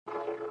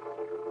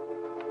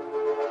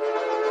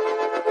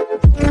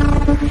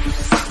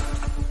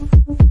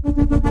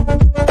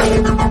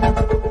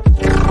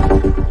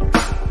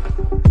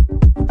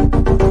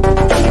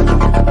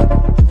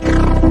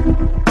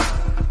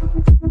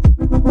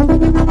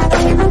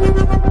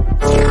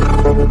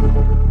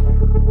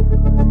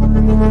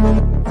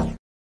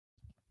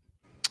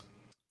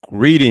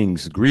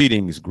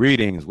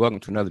Greetings. Welcome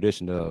to another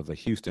edition of the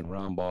Houston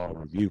Roundball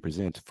Review,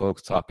 presented to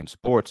folks talking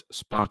sports,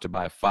 sponsored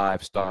by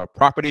 5 Star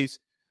Properties.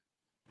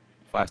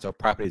 5 Star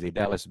Properties is a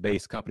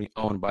Dallas-based company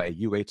owned by a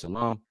UH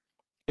alum.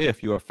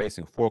 If you are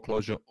facing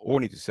foreclosure or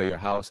need to sell your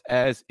house,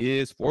 as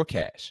is for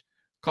cash,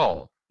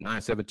 call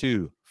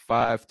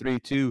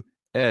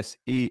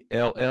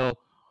 972-532-SELL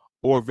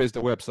or visit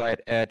the website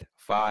at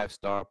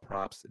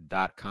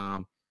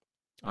 5starprops.com.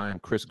 I am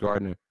Chris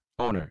Gardner,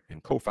 owner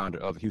and co-founder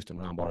of the Houston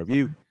Roundball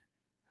Review.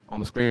 On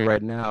the screen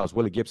right now is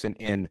Willie Gibson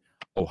in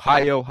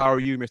Ohio. How are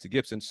you, Mr.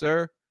 Gibson,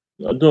 sir?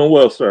 I'm doing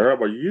well, sir. How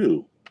about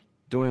you?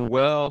 Doing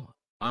well.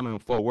 I'm in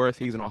Fort Worth.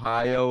 He's in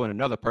Ohio, and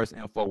another person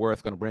in Fort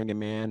Worth going to bring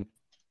him in.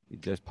 He's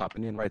just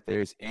popping in right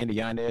there. It's Andy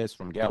Yanez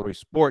from Gallery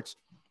Sports.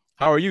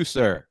 How are you,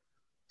 sir?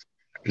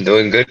 I'm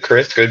doing good,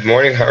 Chris. Good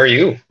morning. How are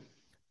you?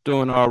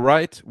 Doing all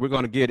right. We're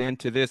going to get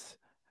into this.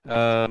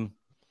 Will.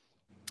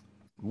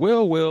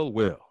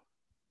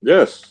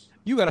 Yes.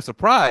 You got a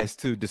surprise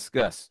to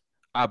discuss.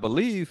 I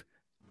believe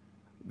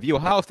the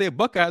Ohio State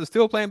Buckeyes are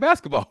still playing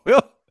basketball.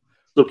 Will?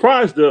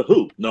 Surprise to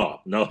who?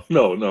 No. But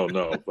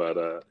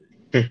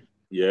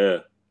yeah.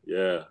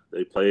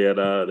 They play in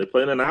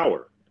an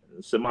hour.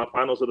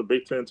 Semifinals of the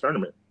Big Ten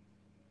tournament.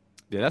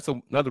 Yeah, that's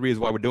another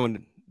reason why we're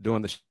doing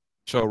the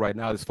show right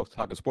now. This Folks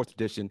Talking Sports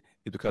edition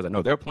is because I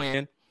know they're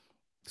playing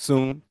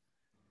soon.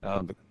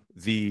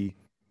 The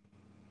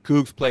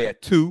Cougs play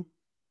at 2,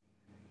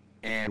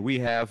 and we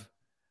have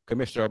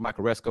Commissioner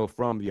Michael Resco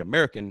from the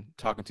American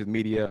talking to the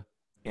media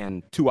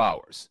in 2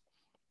 hours.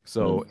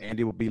 So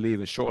Andy will be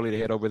leaving shortly to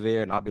head over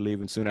there, and I'll be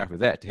leaving soon after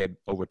that to head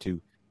over to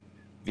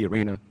the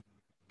arena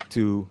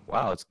to,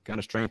 wow, it's kind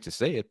of strange to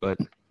say it, but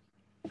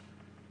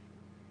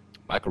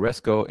Michael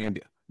Resco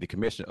and the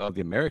commissioner of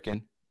the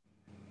American,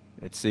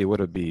 let's see, what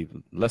it'll be,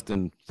 less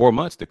than 4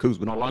 months, the Cougs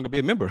will no longer be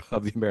a member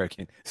of the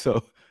American.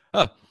 So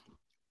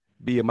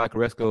Michael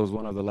Resco is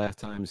one of the last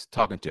times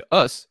talking to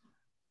us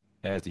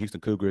as the Houston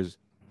Cougars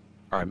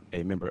are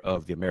a member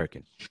of the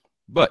American.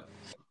 But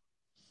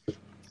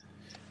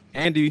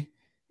Andy,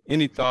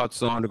 any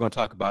thoughts on, we're going to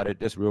talk about it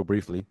just real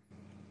briefly,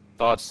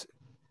 thoughts,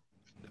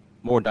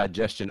 more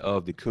digestion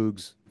of the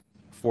Cougs'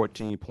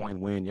 14-point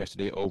win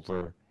yesterday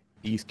over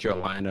East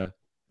Carolina,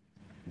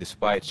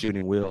 despite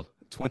shooting, Will,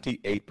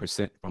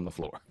 28% from the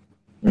floor.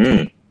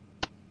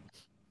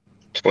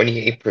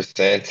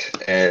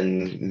 28%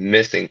 and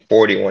missing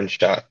 41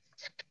 shots,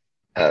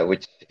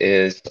 which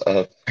is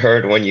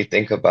absurd when you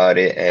think about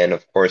it. And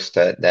of course,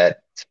 that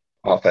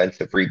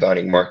offensive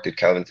rebounding mark that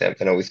Calvin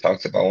Sampson always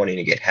talks about, wanting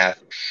to get half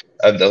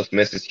of those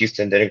misses.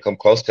 Houston didn't come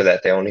close to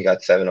that. They only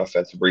got 7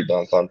 offensive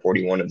rebounds on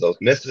 41 of those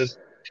misses.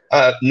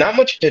 Not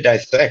much to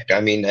dissect.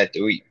 I mean,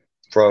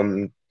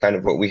 from kind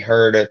of what we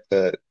heard at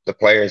the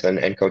players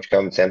and Coach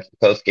Calvin Sampson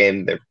post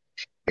game, the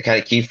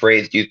kind of key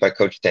phrase used by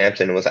Coach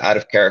Sampson was out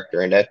of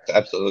character, and that's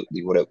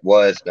absolutely what it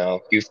was. Now,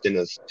 Houston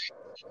is,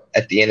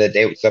 at the end of the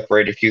day, what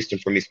separated Houston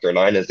from East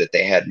Carolina is that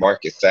they had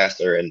Marcus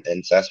Sasser,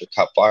 and Sasser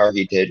caught fire.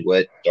 He did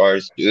what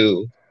stars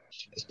do,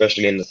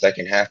 especially in the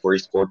second half, where he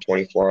scored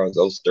 24 of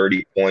those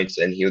 30 points,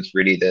 and he was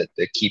really the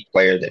key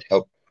player that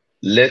helped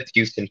lift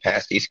Houston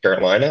past East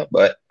Carolina.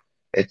 But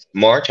it's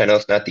March. I know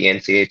it's not the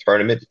NCAA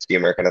tournament. It's the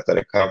American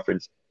Athletic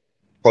Conference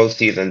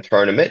postseason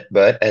tournament.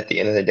 But at the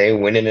end of the day,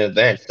 winning an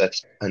event,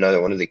 that's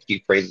another one of the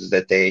key phrases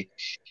that they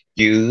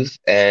use,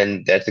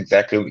 and that's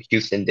exactly what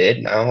Houston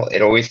did. Now,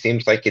 it always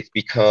seems like it's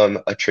become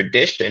a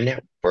tradition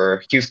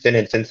for Houston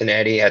and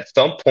Cincinnati at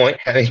some point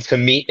having to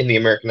meet in the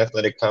American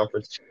Athletic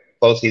Conference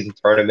postseason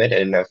tournament,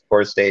 and of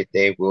course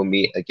they will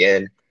meet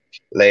again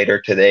later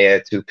today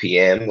at 2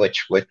 p.m.,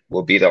 which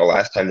will be the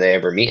last time they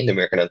ever meet in the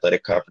American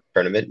Athletic Conference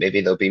tournament.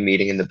 Maybe they'll be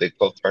meeting in the Big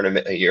 12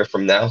 tournament a year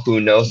from now. Who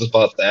knows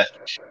about that?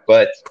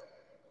 But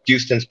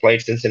Houston's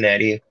played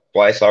Cincinnati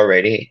twice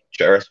already.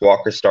 Jarris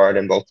Walker starred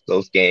in both of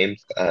those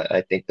games.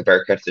 I think the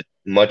Bearcats did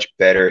much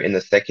better in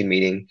the second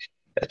meeting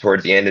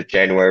towards the end of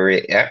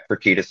January at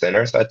Fertitta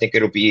Center. So I think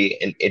it'll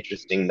be an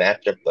interesting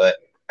matchup, but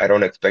I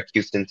don't expect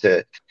Houston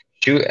to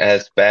shoot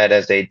as bad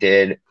as they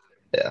did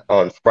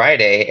on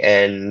Friday.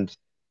 And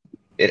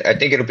I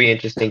think it'll be an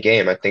interesting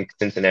game. I think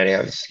Cincinnati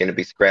is going to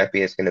be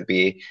scrappy. It's going to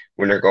be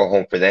winner go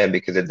home for them,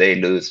 because if they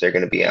lose, they're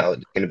going to be out.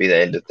 It's going to be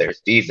the end of their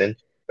season.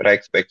 But I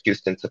expect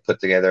Houston to put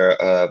together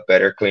a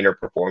better, cleaner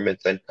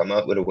performance and come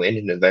out with a win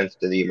and advance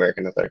to the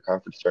American Athletic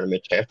Conference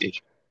Tournament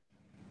Championship.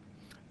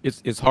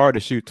 It's hard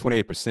to shoot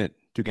 28%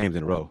 2 games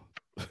in a row.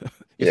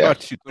 It's hard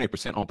to shoot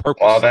 20% on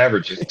purpose. Law of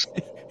averages.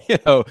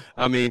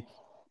 I mean,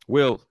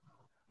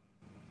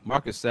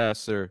 Marcus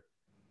Sasser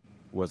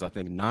was, I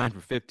think, 9 for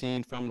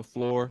 15 from the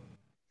floor.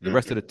 The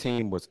rest of the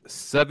team was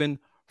 7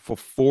 for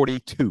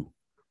 42.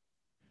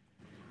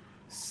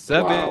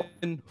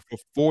 7 for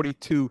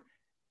 42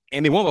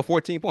 and they won by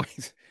 14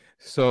 points.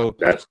 So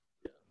That's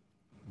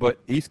but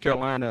East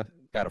Carolina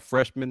got a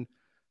freshman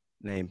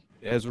named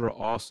Ezra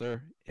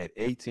Osser at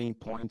 18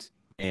 points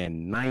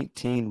and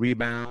 19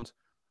 rebounds.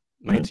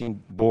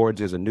 19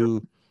 boards is a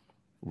new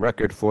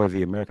record for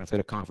the American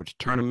Athletic Conference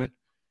tournament.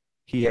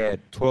 He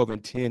had 12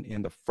 and 10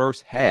 in the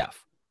first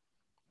half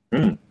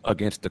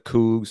against the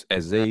Cougs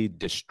as they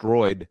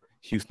destroyed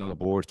Houston on the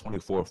boards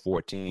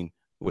 24-14,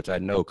 which I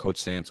know Coach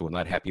Sands was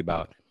not happy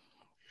about,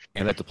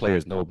 and let the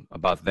players know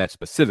about that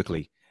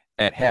specifically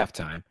at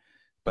halftime.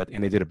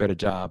 And they did a better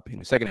job in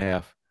the second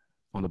half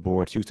on the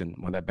boards. Houston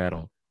won that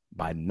battle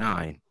by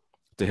 9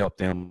 to help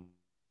them.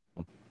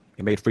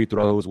 He made free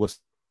throws.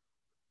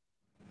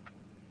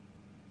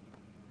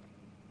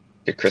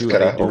 Did Chris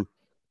cut out?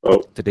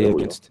 Today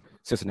against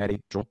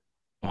Cincinnati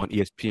on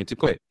ESPN.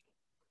 Go ahead.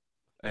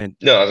 And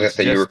no, I was gonna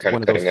say you were kind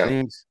of cutting out.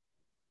 Things.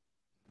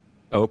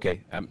 Oh,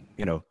 okay.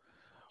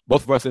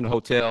 Both of us in the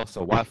hotel,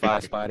 so Wi-Fi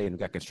spotty, and we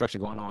got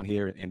construction going on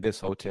here in this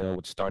hotel,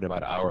 which started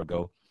about an hour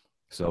ago.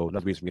 So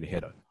another reason for me to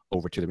head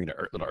over to the arena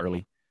a little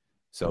early.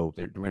 So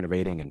they're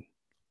renovating and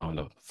on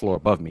the floor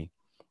above me.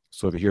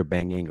 So if you hear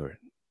banging or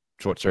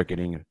short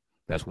circuiting,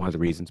 that's one of the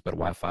reasons. But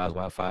Wi-Fi is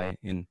Wi-Fi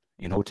in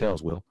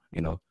hotels. We're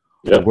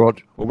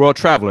world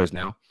travelers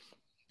now.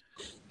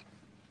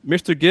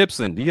 Mr.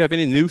 Gibson, do you have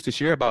any news to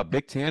share about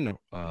Big Ten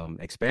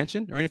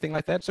expansion or anything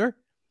like that, sir?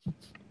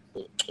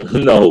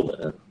 No,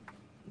 man.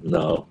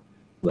 No.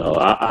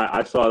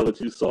 I saw what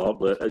you saw,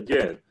 but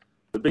again,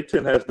 the Big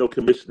Ten has no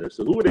commissioner.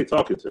 So who are they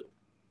talking to?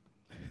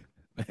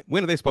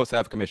 When are they supposed to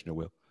have a commissioner,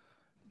 Will?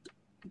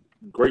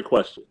 Great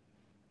question.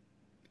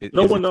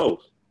 No one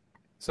knows.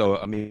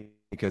 So,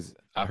 because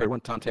I heard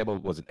one timetable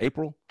was in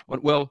April.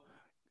 Well,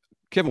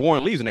 Kevin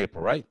Warren leaves in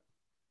April, right?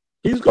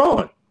 He's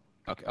gone.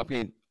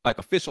 Okay. Like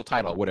official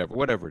title,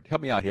 whatever.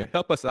 Help me out here.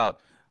 Help us out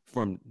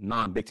from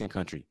non-Big Ten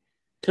country.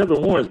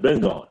 Kevin Warren's been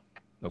gone.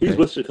 Okay. He's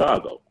with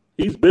Chicago.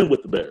 He's been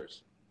with the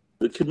Bears.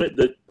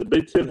 The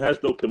Big Ten has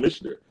no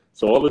commissioner.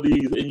 So all of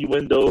these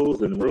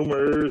innuendos and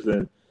rumors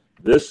and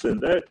this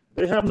and that,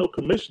 they have no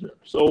commissioner.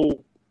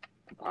 So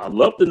I'd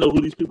love to know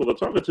who these people are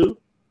talking to,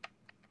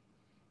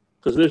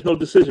 because there's no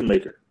decision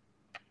maker.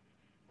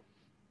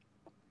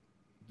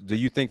 Do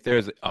you think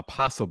there's a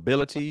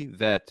possibility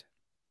that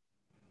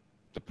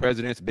the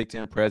presidents, Big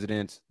Ten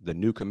presidents, the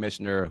new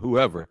commissioner,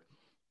 whoever,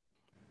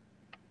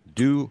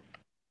 do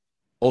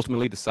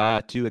ultimately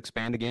decide to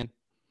expand again?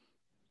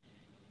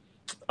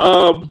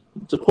 To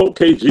quote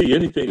KG,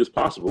 anything is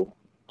possible.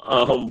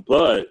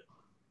 But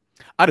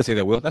I didn't say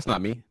that, Will. That's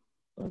not me.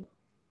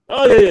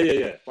 Oh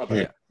yeah. My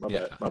bad.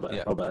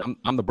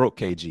 I'm the broke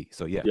KG.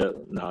 So yeah. Yeah.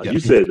 No, you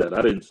said that.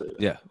 I didn't say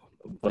that. Yeah.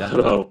 But,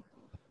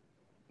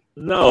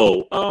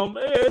 no.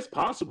 It's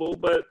possible,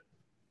 but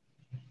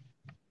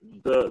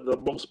the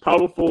most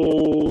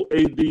powerful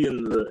AD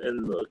in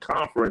the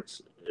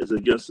conference is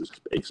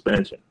against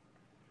expansion.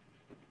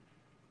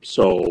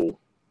 So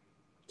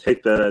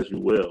take that as you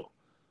will.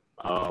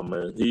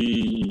 And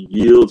he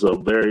yields a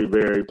very,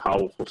 very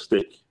powerful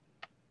stick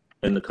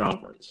in the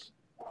conference.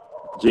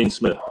 Gene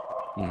Smith.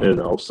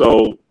 Mm-hmm.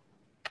 So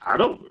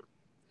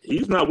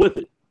he's not with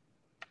it.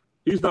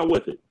 He's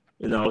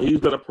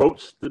been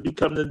approached to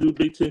become the new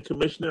Big Ten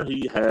commissioner.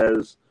 He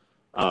has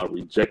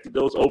rejected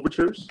those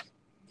overtures.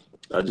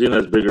 Gene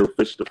has bigger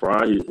fish to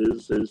fry.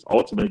 His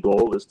ultimate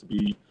goal is to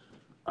be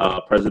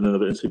president of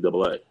the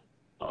NCAA.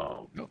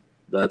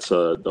 That's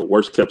the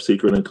worst kept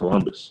secret in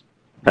Columbus.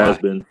 Has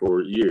been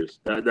for years.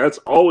 That's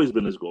always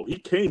been his goal. He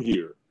came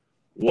here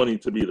wanting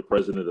to be the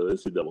president of the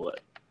NCAA.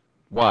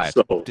 Why?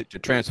 So, to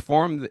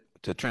transform it,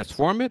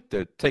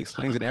 to take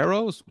slings and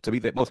arrows, to be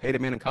the most hated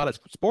man in college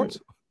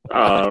sports?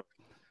 How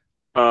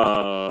do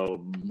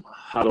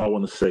I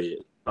want to say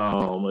it?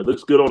 It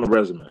looks good on the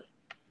resume.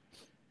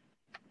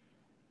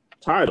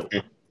 Title,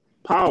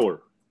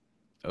 power.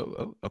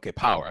 Oh, okay,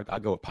 power. I'll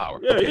go with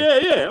power. Yeah,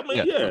 okay. yeah.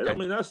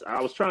 Okay.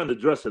 I was trying to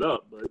dress it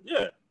up, but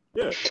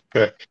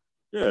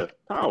yeah,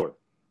 power.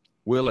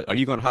 Will, are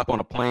you going to hop on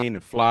a plane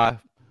and fly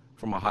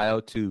from Ohio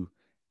to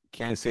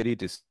Kansas City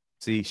to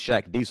see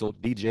Shaq Diesel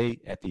DJ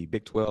at the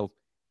Big 12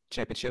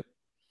 championship?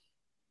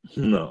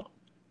 No.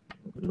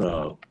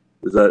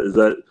 Is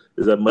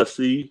that must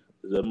see?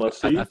 Is that must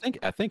see? I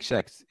think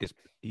Shaq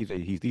he's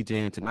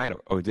DJing tonight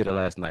or he did it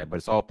last night, but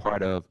it's all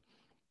part of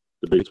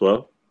the Big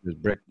 12. There's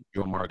Brett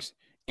Yormark's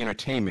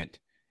entertainment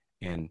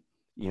and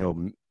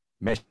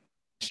meshing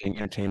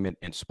entertainment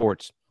and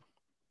sports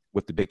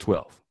with the Big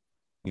 12.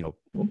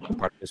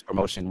 Part of this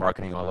promotion,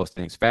 marketing, all those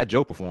things. Fat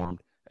Joe performed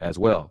as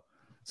well.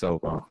 So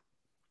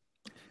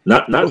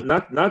not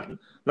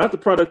the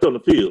product on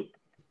the field.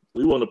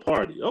 We want to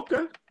party.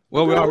 Okay.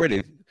 Well,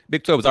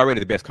 Big 12 is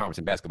already the best conference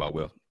in basketball.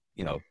 Will,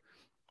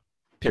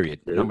 period.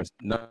 Yeah.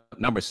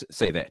 Numbers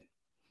say that.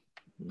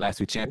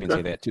 Last week champions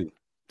say that too.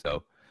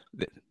 So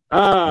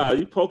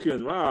you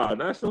poking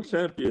national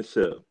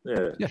championship.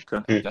 Yeah.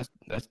 Okay.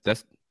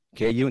 That's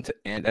KU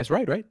and that's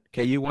right?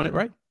 KU won it,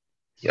 right?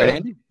 Yeah. Right,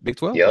 Andy? Big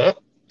 12? Yeah.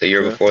 The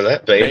year before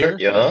that, Baylor.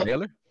 Yeah.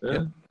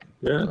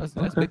 Yeah.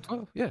 That's Big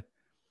 12. Yeah.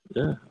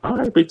 Yeah. All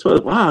right, Big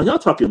 12. Wow, y'all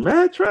talking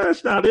mad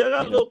trash now. They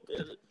got a little.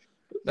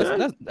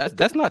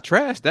 That's not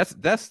trash. Those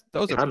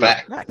are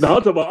facts. facts. No,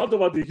 I'm talking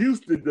about the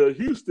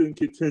Houston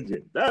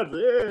contingent. That's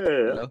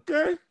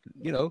okay.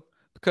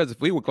 Because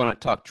if we were going to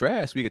talk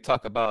trash, we could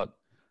talk about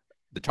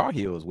the Tar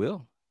Heels,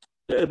 Will.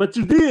 Yeah, but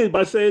you did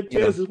by saying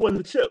Kansas won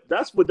the chip.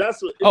 That's what.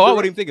 Oh, I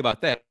wouldn't even think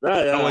about that.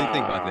 I wouldn't even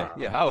think about that.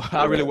 Yeah,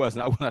 I really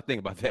wasn't. I would not think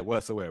about that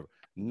whatsoever.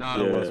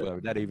 None whatsoever.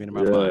 Not even in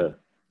my mind.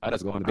 I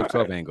just go on the Big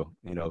 12 angle,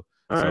 All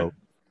right.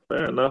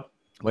 Fair enough.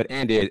 But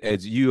Andy,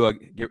 as you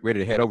get ready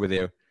to head over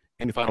there,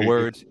 any final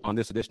words on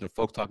this edition of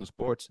Folks Talking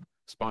Sports,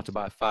 sponsored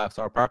by 5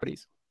 Star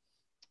Properties?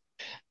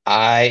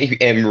 I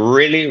am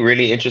really,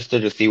 really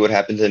interested to see what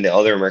happens in the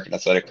other American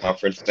Athletic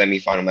Conference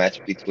semifinal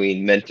match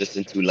between Memphis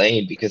and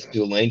Tulane, because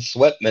Tulane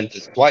swept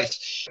Memphis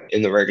twice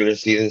in the regular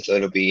season. So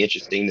it'll be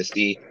interesting to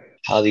see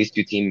how these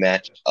two teams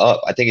match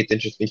up. I think it's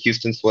interesting.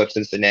 Houston swept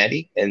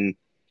Cincinnati and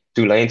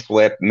Tulane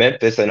swept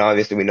Memphis. And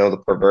obviously, we know the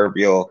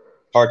proverbial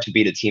hard to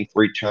beat a team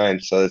 3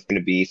 times. So it's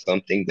going to be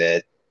something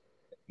that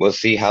we'll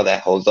see how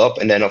that holds up.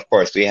 And then, of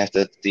course, we have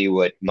to see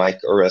what Mike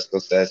Oresco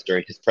says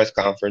during his press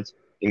conference.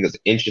 I think it's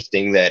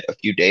interesting that a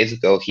few days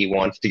ago he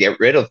wants to get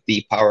rid of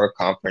the Power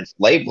Conference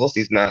labels.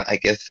 He's not, I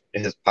guess,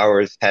 his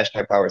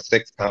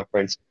 #Power6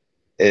 conference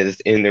is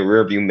in the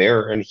rearview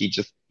mirror, and he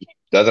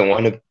doesn't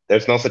want to.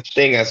 There's no such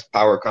thing as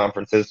power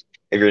conferences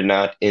if you're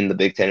not in the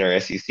Big Ten or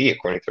SEC,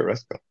 according to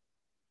Oresco.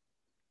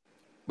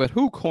 But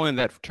who coined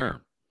that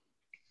term?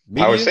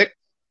 Power 6?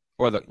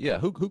 Or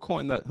who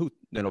coined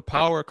that?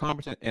 Power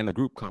conference and the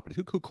group conference.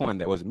 Who coined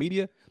that? Was it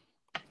media,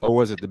 or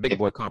was it the big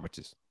boy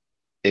conferences?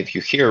 If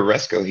you hear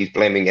Oresco, he's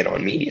blaming it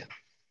on media.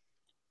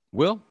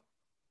 Will,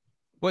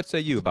 what say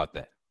you about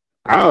that?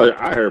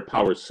 I heard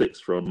Power 6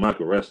 from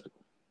Michael Oresco.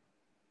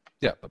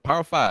 Yeah, but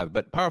Power 5.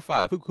 But Power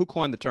 5. Who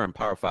coined the term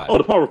Power 5? Oh,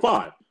 the Power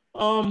 5.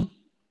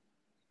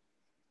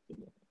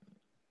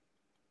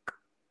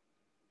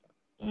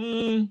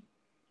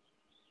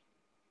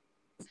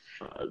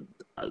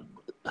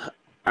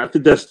 I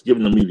think that's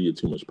giving the media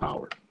too much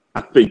power. I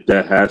think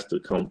that has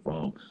to come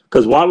from,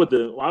 because why would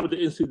the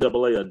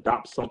NCAA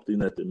adopt something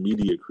that the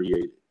media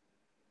created?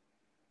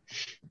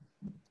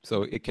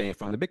 So it came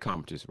from the big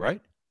conferences,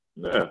 right?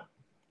 Yeah.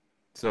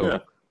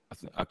 So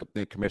I could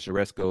think Commissioner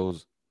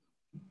Oresco's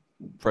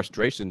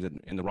frustrations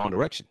in the wrong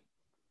direction.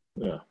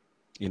 Yeah.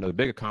 The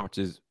bigger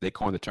conferences, they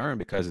coined the term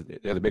because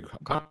they're the big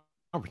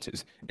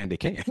conferences, and they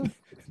can.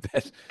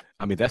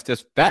 That's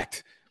just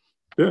fact.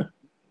 Yeah.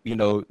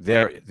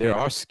 There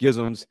are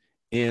schisms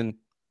in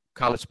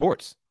college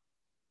sports.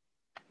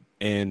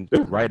 And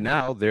right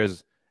now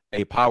there's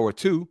a Power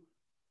 2,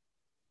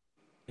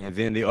 and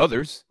then the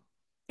others,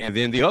 and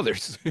then the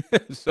others.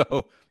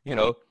 So,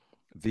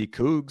 the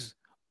Cougs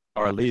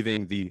are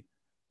leaving the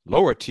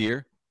lower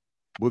tier,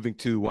 moving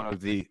to one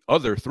of the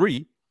other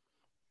 3,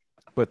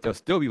 but they'll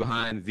still be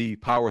behind the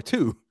Power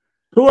 2.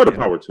 Who are the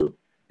Power 2?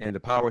 And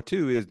the Power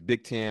 2 is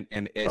Big Ten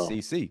and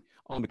SEC,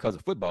 only because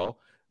of football,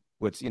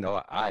 which,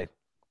 I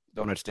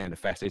don't understand the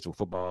fascination with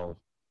football,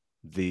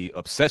 the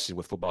obsession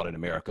with football in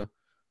America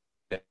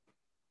that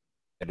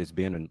has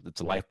been, and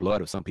it's the lifeblood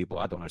of some people.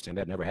 I don't understand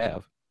that, never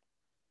have.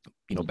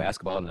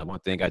 Basketball, and the one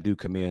thing I do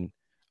commend,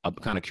 I'm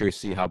kind of curious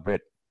to see how Brett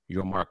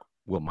Yormark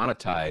will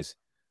monetize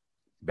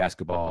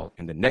basketball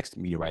in the next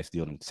media rights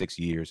deal in 6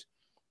 years,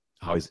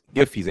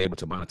 if he's able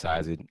to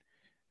monetize it,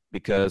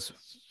 because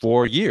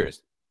for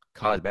years,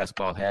 college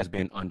basketball has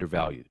been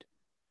undervalued.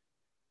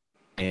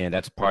 And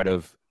that's part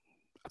of,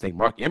 I think,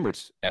 Mark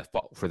Emmert's at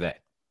fault for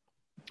that.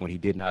 When he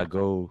did not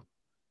go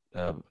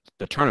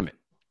the tournament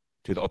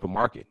to the open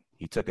market,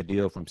 he took a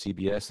deal from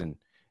CBS, and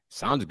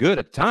sounds good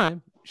at the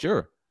time,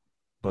 sure.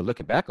 But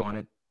looking back on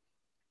it,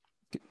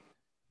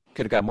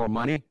 could have got more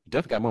money,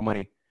 definitely got more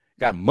money,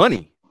 got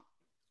money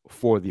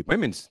for the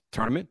women's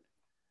tournament,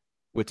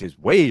 which is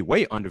way,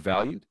 way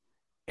undervalued.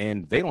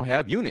 And they don't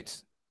have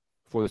units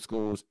for the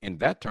schools in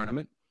that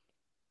tournament.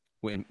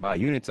 When by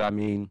units, I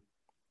mean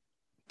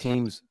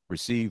teams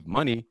receive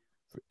money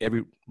for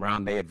every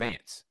round they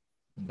advance,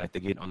 like they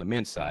get on the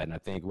men's side. And I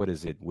think, what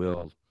is it,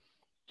 Will?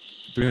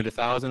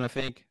 300,000, I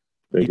think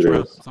each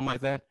round, something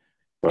like that.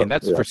 And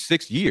that's for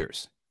 6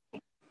 years.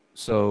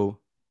 So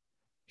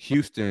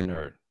Houston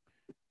or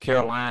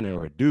Carolina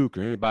or Duke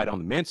or anybody on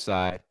the men's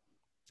side,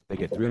 they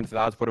get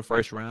 300,000 for the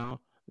first round,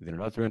 then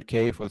another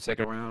 300K for the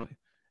second round,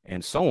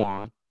 and so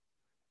on.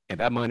 And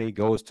that money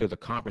goes to the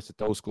conference that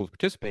those schools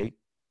participate,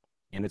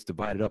 and it's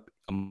divided up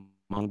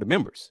among the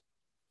members.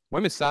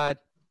 Women's side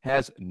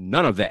has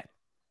none of that.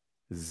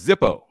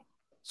 Zippo.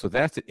 So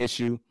that's the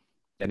issue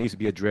that needs to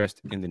be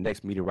addressed in the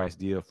next media rights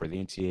deal for the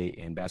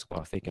NCAA and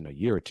basketball. I think in a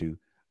year or two,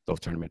 those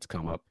tournaments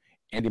come up.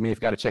 Andy, man, if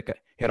you got to check it,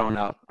 head on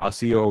out. I'll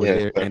see you over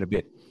there in a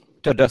bit.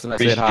 Tell Dustin I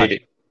said hi.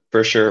 It.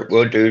 For sure.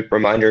 Will do.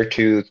 Reminder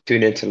to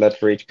tune into Let's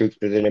Rage Cooks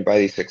presented by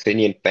the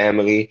Saxenian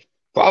family.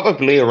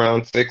 Probably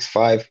around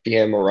 5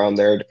 p.m. around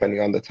there, depending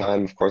on the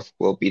time. Of course,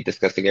 we'll be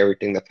discussing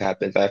everything that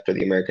happens after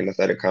the American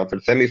Athletic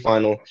Conference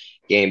semifinal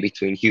game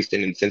between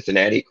Houston and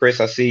Cincinnati.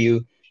 Chris, I'll see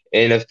you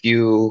in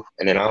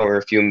an hour,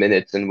 a few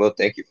minutes, and Will,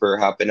 thank you for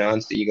hopping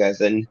on. See you guys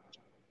then.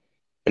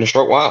 in a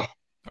short while. All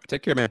right,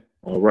 take care, man.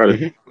 All right.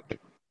 Mhm.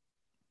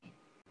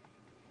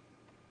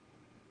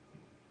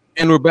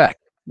 And we're back.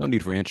 No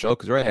need for intro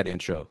because we already had an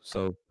intro.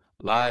 So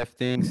live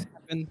things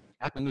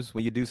happens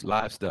when you do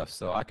live stuff.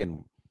 So I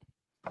can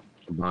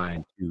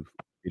combine two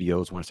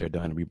videos once they're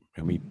done.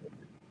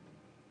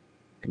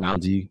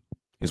 Technology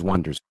is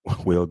wonders,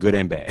 well, good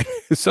and bad.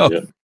 So,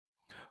 Yeah.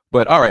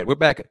 But all right, we're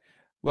back.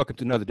 Welcome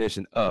to another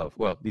edition of,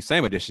 well, the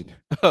same edition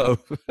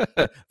of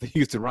the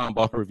Houston Round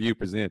Ball Review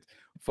presents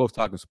Folks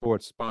Talking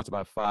Sports, sponsored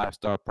by 5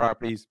 Star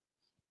Properties.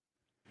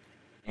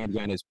 And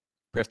again, has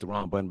pressed the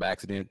wrong button by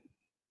accident.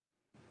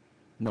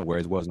 No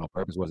worries, wasn't on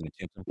purpose, wasn't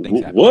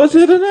intentional. Was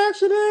it an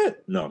accident?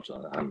 No, I'm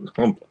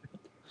sorry.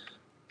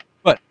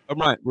 But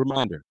a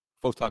reminder,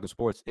 Folks Talking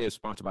Sports is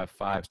sponsored by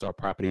 5 Star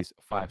Properties,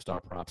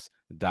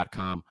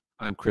 5starprops.com.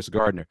 I'm Chris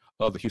Gardner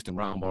of the Houston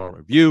Round Ball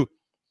Review.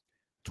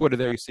 Twitter,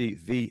 there you see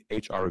the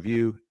HR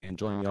Review. And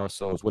joining me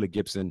also is Willie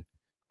Gibson.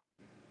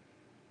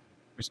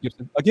 Chris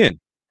Gibson, again.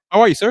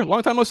 How are you, sir?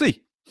 Long time no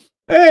see.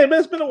 Hey, man,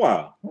 it's been a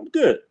while. I'm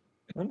good.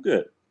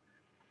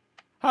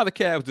 How are the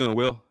Cavs doing,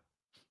 Will?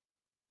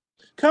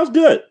 Cavs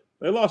good.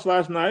 They lost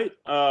last night,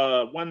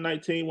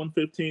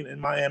 119-115 in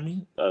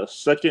Miami.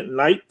 Second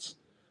night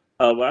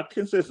of, I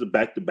consider it's a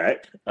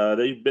back-to-back.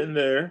 They've been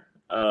there.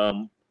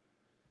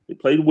 They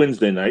played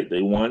Wednesday night.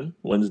 They won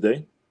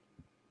Wednesday.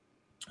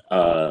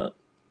 The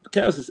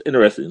Cavs is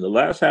interesting. In the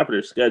last half of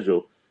their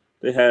schedule,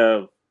 they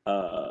have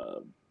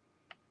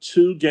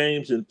 2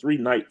 games in 3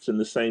 nights in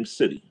the same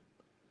city.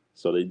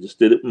 So they just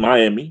did it in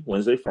Miami,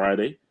 Wednesday,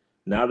 Friday.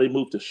 Now they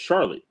moved to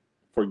Charlotte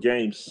for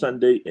games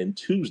Sunday and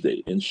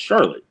Tuesday in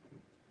Charlotte.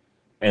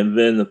 And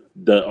then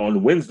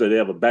on Wednesday, they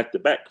have a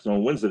back-to-back. Because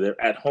on Wednesday,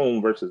 they're at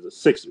home versus the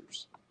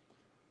Sixers.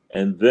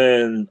 And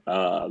then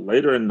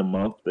later in the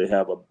month, they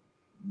have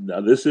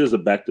this is a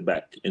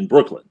back-to-back in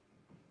Brooklyn.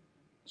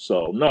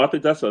 So, no, I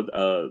think that's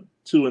a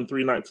 2 and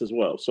 3 nights as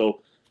well.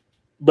 So,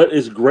 but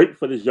it's great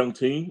for this young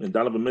team. And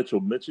Donovan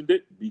Mitchell mentioned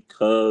it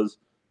because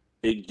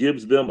it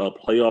gives them a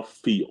playoff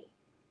feel.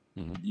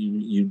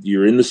 Mm-hmm.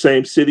 You're in the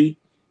same city.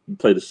 You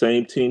play the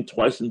same team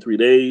twice in 3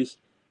 days.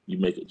 You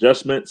make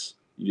adjustments.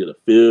 You get a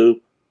feel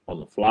on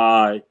the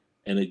fly.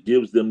 And it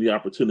gives them the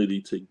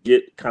opportunity to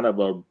get kind of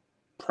a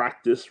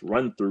practice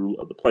run through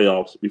of the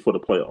playoffs before the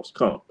playoffs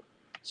come.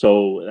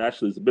 So it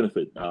actually is a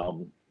benefit.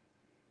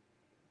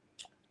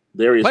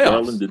 Darius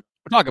Garland. We're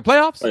talking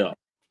playoffs?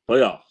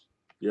 Playoffs.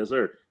 Yes,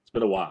 sir. It's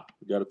been a while.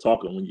 You got to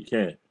talk them when you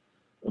can.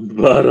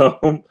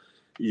 But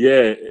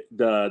yeah,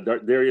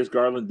 Darius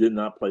Garland did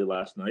not play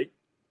last night.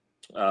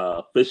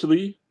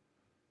 Officially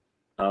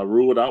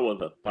ruled out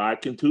with a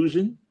 5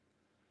 contusion.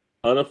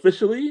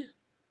 Unofficially,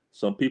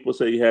 some people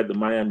say he had the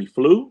Miami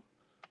flu.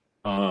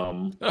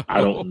 I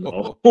don't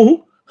know.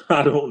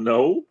 I don't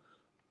know.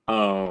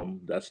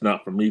 That's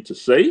not for me to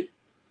say.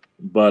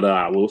 But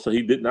I will say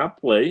he did not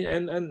play,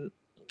 and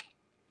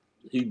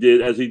he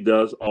did as he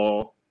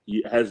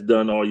has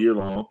done all year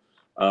long.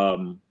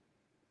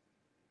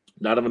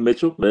 Donovan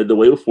Mitchell led the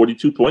way with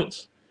 42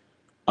 points.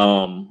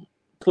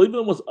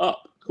 Cleveland was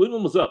up.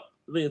 Cleveland was up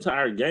the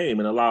entire game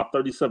and allowed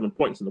 37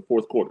 points in the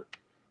fourth quarter,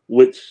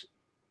 which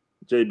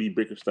J.B.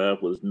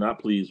 Bickerstaff was not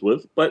pleased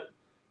with. But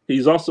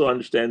he's also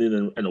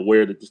understanding and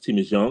aware that this team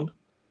is young.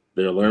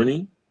 They're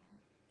learning.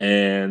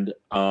 And,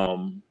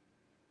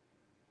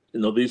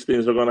 these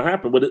things are going to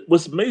happen. But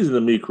what's amazing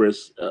to me,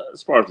 Chris,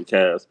 as far as the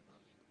Cavs,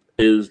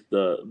 is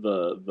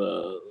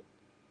the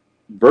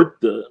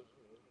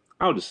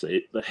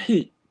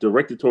hate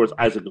directed towards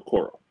Isaac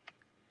Okoro,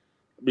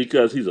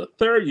 because he's a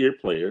third-year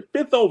player,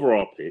 5th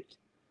overall pick,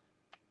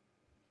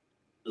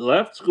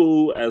 left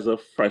school as a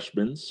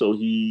freshman, so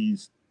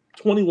he's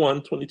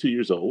 21, 22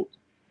 years old.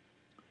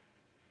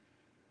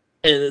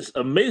 And it's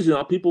amazing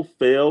how people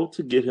fail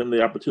to give him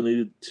the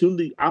opportunity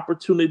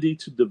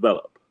to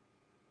develop.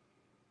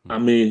 I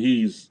mean,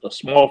 he's a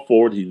small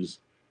forward. He's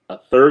a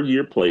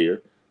third-year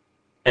player.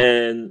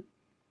 And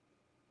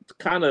to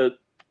kind of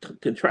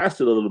contrast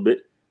it a little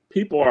bit,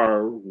 people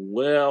are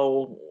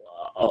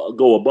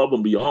go above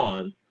and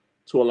beyond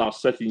to allow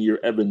second-year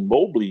Evan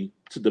Mobley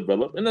to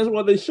develop, and that's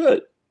what they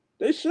should.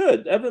 They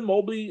should. Evan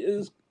Mobley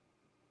is,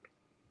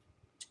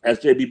 as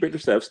J.B.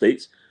 Bickerstaff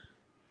states,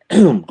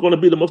 going to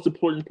be the most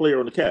important player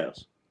on the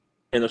Cavs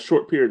in a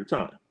short period of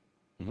time.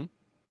 Mm-hmm.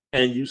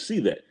 And you see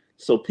that.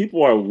 So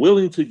people are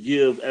willing to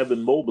give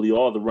Evan Mobley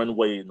all the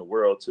runway in the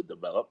world to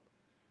develop.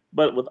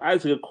 But with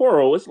Isaac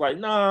Okoro, it's like,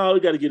 no, we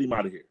got to get him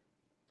out of here.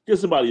 Get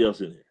somebody else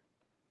in here.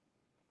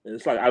 And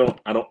it's like,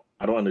 I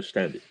don't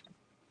understand it.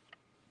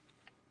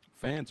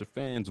 Fans are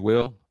fans,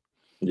 Will.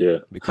 Yeah.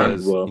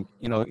 Because,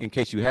 in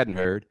case you hadn't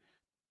heard,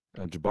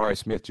 Jabari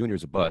Smith Jr.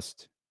 is a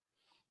bust.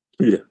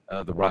 Yeah.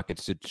 The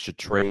Rockets should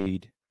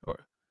trade or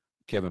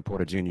Kevin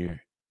Porter Jr.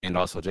 and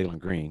also Jalen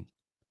Green.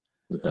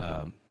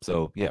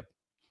 So yeah,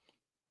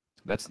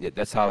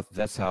 that's how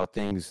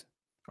things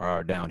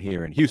are down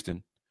here in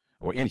Houston,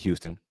 or in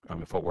Houston. I'm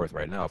in Fort Worth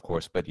right now, of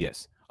course. But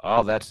yes,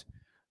 all that's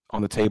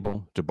on the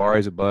table.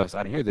 Jabari's a bust.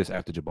 I didn't hear this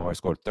after Jabari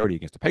scored 30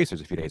 against the Pacers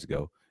a few days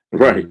ago.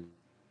 Right.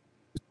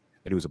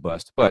 That he was a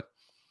bust,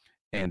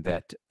 and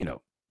that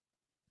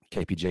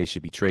KPJ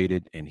should be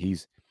traded, and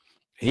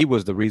he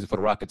was the reason for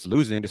the Rockets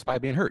losing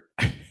despite being hurt.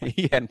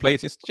 He hadn't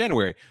played since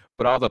January,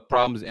 but all the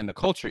problems and the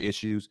culture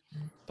issues,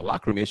 the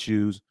locker room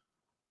issues,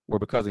 were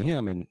because of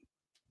him, and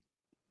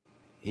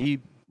he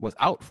was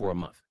out for a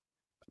month,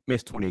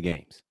 missed 20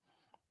 games.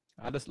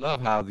 I just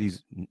love how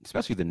these,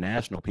 especially the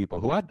national people,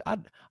 who I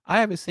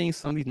haven't seen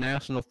some of these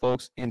national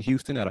folks in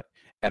Houston at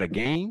a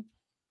game,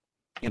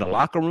 in a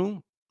locker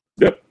room,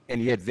 Yep.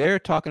 and yet they're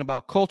talking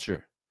about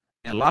culture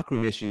and locker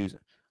room issues.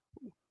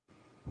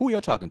 Who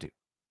y'all talking to?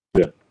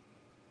 Yeah.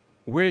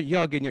 Where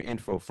y'all getting your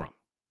info from?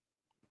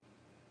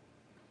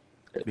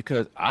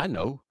 Because I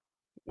know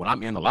when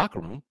I'm in the locker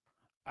room,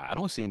 I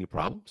don't see any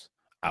problems.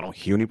 I don't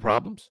hear any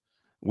problems.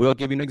 We'll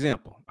give you an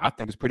example. I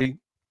think it's pretty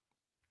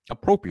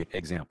appropriate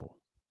example.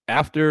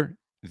 After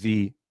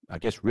the, I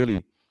guess,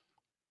 really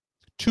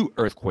 2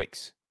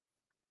 earthquakes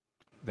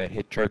that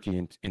hit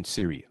Turkey and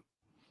Syria.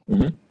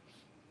 Mm-hmm.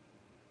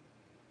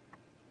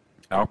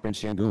 Alperen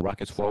Şengün,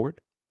 Rockets forward,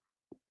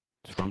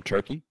 from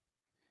Turkey.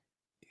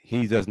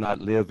 He does not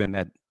live in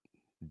that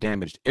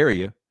damaged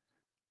area,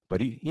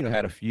 but he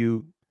had a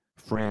few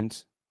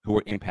friends who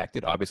were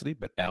impacted, obviously,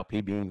 but Alp,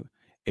 being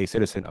a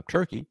citizen of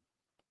Turkey,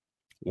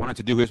 wanted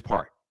to do his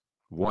part,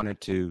 wanted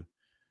to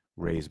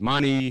raise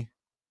money,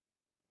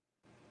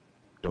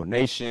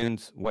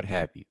 donations, what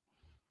have you.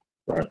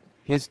 Right.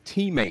 His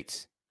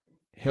teammates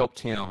helped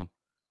him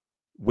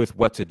with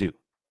what to do,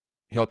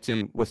 helped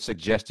him with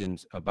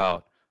suggestions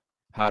about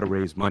how to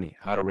raise money,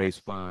 how to raise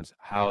funds,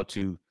 how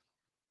to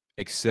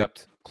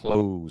accept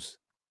clothes,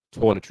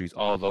 toiletries,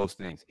 all those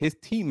things. His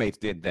teammates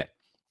did that.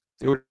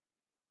 They were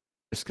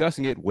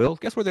discussing it. Well,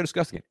 guess where they're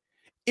discussing it?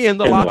 In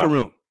the locker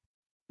room.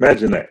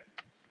 Imagine that.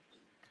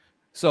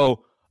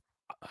 So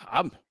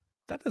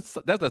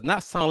that does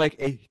not sound like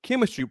a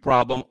chemistry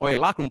problem or a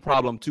locker room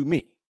problem to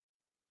me.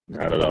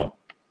 Not at all.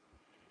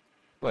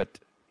 But,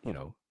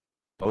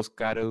 folks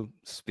got to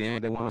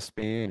spend, they want to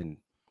spend and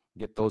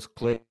get those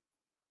clicks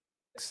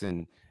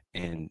and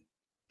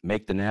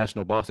make the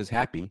national bosses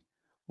happy.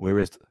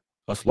 Whereas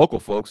us local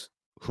folks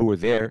who are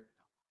there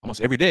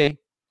almost every day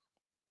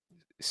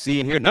see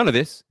and hear none of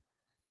this,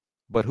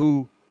 but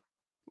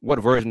what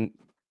version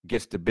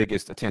gets the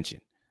biggest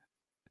attention?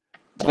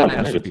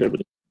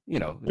 Negativity.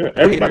 Yeah,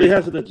 everybody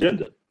has an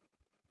agenda.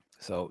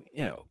 So,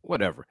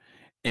 whatever.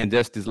 And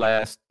just this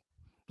last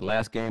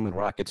game, the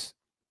Rockets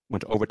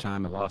went to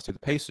overtime and lost to the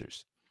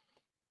Pacers.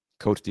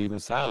 Coach Steven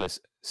Silas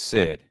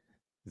said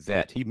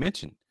that he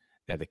mentioned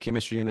that the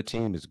chemistry in the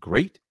team is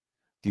great.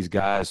 These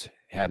guys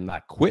have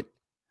not quit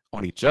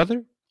on each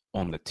other,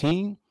 on the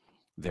team.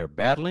 They're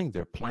battling,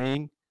 they're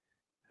playing,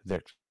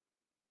 they're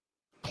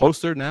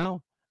closer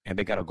now, and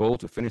they got a goal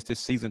to finish this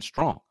season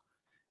strong.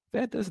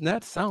 That does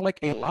not sound like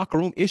a locker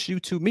room issue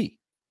to me.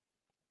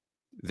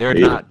 They're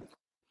not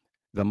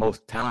the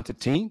most talented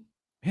team.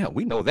 Yeah,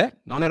 we know that.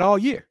 Known that all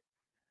year.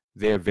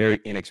 They're very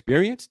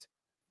inexperienced.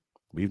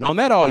 We've known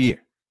that all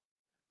year.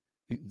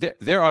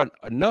 There are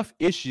enough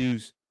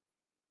issues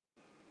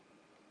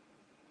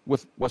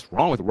with what's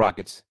wrong with the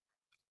Rockets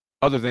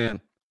other than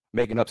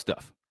making up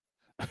stuff.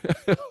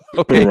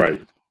 Okay.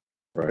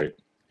 Right.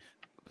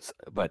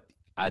 But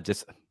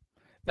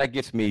that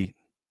gets me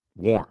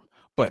warm.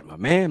 But my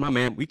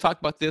man, we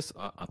talked about this,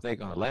 I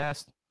think, on the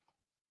last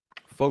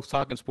Folks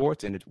Talking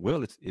Sports, and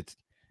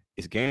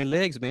it's gaining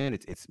legs, man.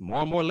 It's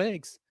more and more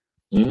legs.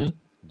 Mm-hmm.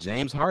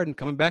 James Harden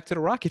coming back to the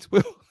Rockets,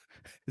 Will.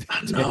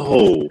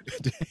 No.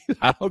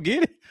 I don't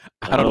get it.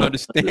 I don't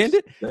understand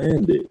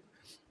it.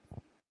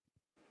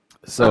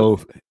 So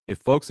if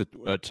folks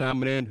are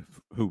chiming in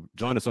who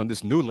join us on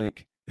this new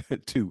link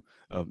to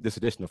this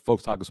edition of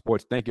Folks Talking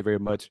Sports, thank you very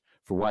much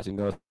for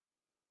watching us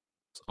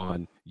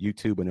on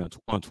YouTube and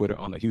on Twitter,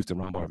 on the Houston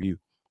Roundball Review,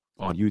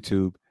 on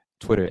YouTube,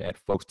 Twitter at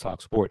Folks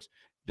Talk Sports.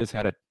 Just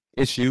had an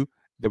issue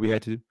that we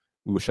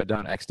were shut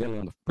down accidentally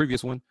on the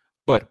previous one,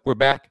 but we're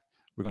back.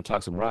 We're going to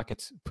talk some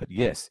Rockets. But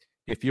yes,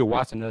 if you're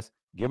watching us,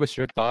 give us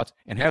your thoughts,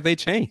 and have they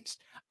changed?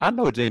 I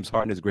know James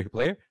Harden is a great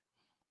player,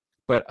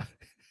 but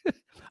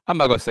I'm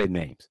not going to say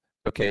names,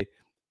 okay?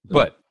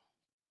 But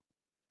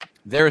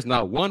there is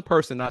not one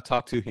person I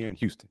talk to here in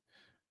Houston.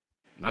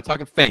 I'm not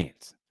talking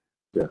fans,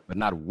 but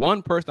not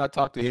one person I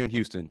talk to here in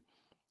Houston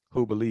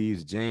who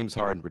believes James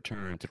Harden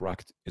return to the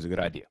Rockets is a good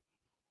idea.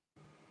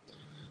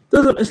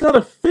 It's not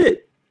a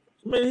fit.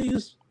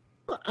 It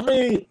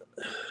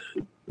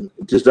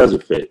just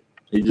doesn't fit.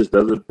 He just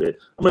doesn't fit.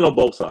 On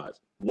both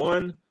sides.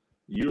 One,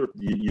 you're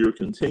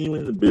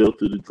continuing to build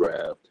through the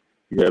draft.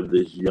 You have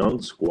this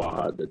young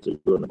squad that they're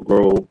going to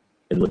grow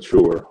and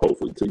mature,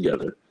 hopefully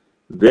together.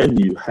 Then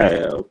you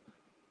have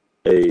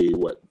a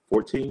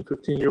 14,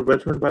 15-year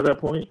veteran by that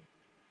point.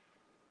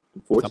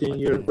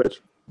 14-year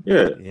veteran.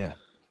 Yeah.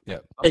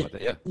 Yeah.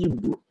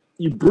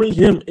 You bring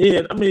him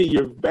in.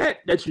 Your vet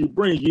that you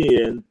bring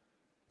in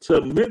to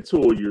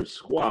mentor your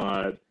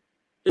squad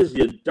is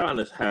your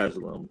Udonis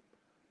Haslem,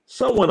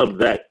 someone of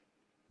that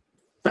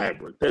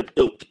fabric, that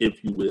ilk,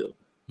 if you will.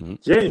 Mm-hmm.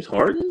 James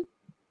Harden?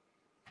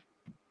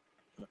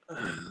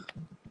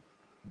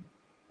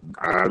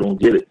 I don't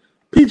get it.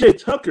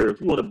 PJ Tucker, if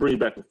you want to bring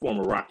back a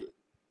former Rocket.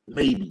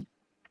 maybe.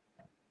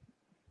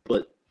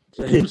 But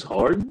James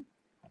Harden,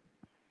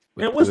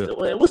 and what's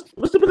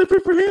the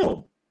benefit for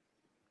him?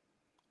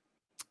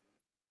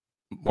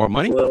 More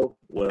money? Well,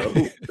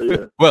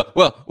 yeah.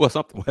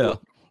 something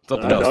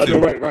else too.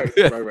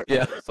 Right.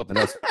 Yeah, something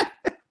else.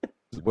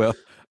 Well,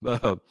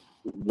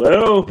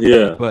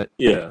 yeah, but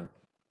yeah.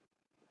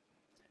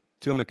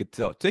 Tillman could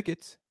sell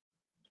tickets,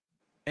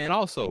 and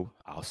also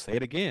I'll say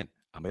it again.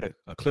 I made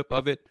a clip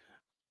of it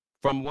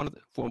from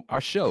from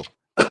our show.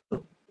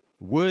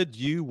 Would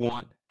you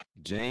want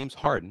James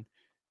Harden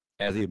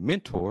as a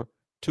mentor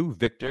to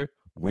Victor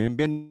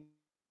Wembanyama?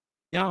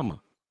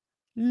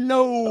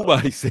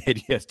 Nobody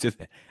said yes to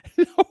that.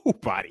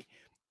 Nobody.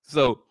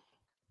 So,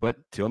 but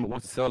Tillman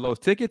wants to sell those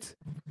tickets.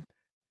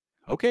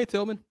 Okay,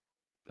 Tillman.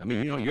 I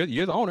mean, you're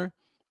the owner,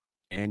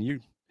 and you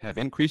have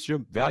increased your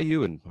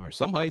value, and or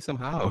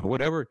somehow, or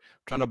whatever,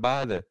 trying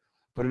to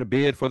put in a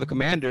bid for the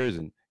Commanders,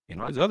 and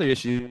all these other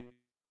issues.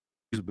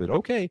 But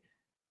okay.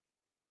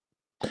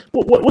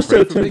 What's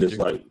the attendance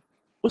like?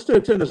 What's the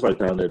attendance like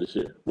down there this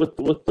year? With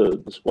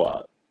the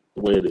squad,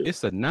 the way it is?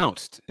 It's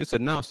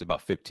announced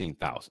about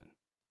 15,000.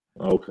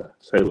 Okay,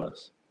 say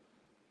less.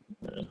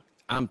 Yeah.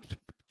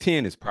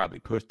 10 is probably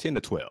pushed 10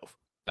 to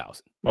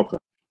 12,000. Okay,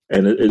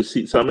 and it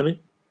seats how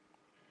many?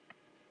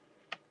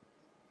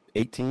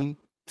 18,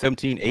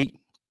 17, 8,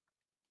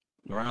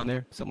 around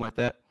there, something like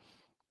that.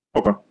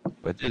 Okay,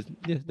 but there's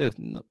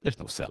no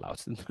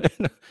sellouts.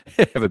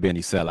 Never been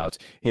any sellouts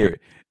here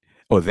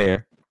or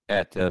there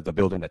at the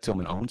building that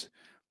Tillman owns,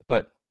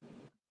 but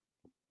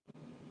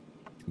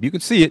you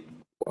can see it.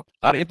 A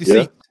lot of empty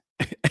seats.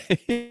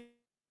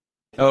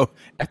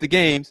 At the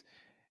games,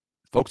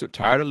 folks are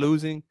tired of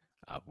losing.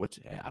 Which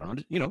I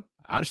don't,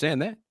 I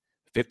understand that.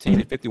 15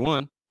 and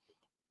 51,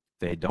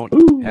 they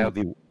don't have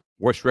the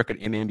worst record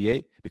in the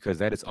NBA because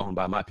that is owned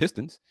by my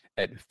Pistons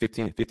at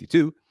 15 and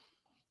 52,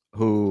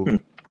 who,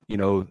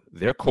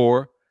 their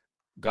core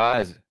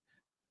guys,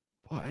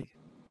 boy,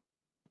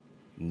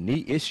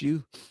 knee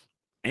issue,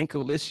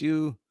 ankle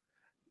issue,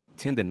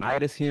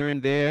 tendonitis here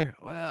and there.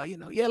 Well,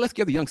 let's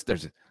give the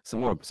youngsters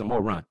some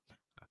more run.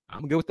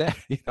 I'm good with that.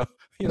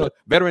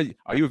 Veteran,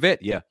 are you a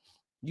vet? Yeah.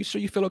 You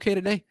sure you feel okay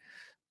today?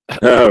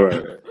 All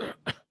right.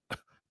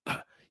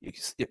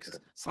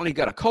 Sonny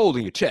got a cold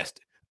in your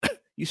chest.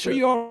 You sure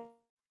you're all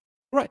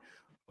right?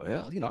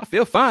 Well, I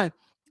feel fine.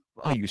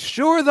 Are you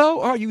sure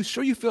though? Are you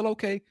sure you feel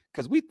okay?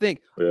 Because we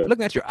think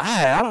looking at your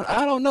eye,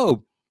 I don't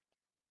know.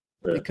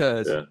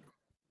 Because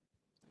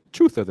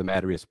truth of the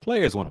matter is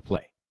players want to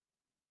play.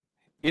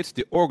 It's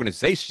the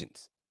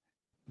organizations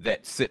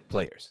that sit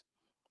players.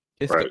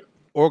 It's the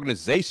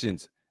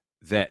organizations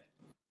that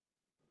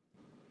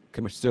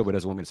Commissioner Silver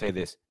doesn't want me to say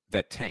this,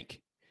 that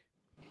tank.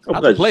 I'm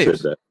glad you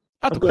said that.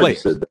 I'm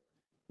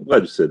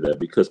glad you said that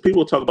because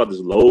people talk about this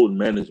load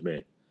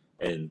management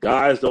and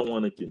guys don't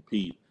want to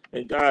compete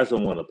and guys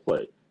don't want to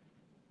play.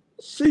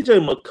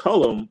 CJ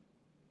McCollum,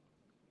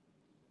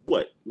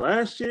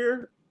 last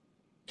year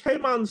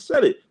came out and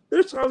said it.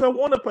 There's times I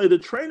want to play. The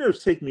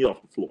trainers take me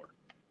off the floor.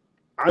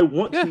 I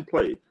want to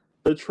play.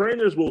 The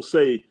trainers will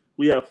say,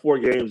 we have 4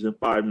 games in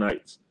 5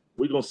 nights.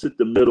 We're going to sit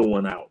the middle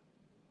one out.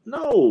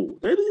 No,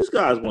 these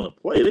guys want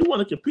to play. They want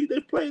to compete.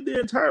 They've played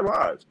their entire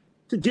lives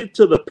to get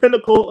to the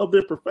pinnacle of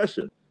their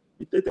profession.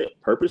 You think they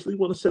purposely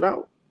want to sit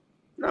out?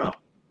 No.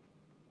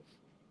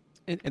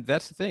 And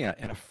that's the thing.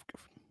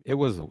 It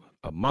was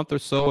a month or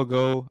so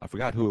ago. I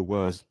forgot who it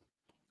was,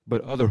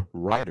 but other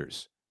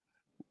writers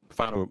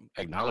finally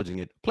acknowledging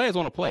it. Players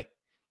want to play.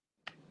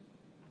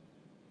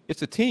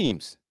 It's the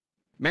teams,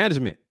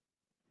 management,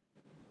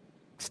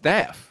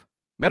 staff,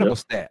 medical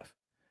staff.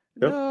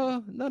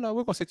 No, we're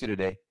going to sit you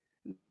today.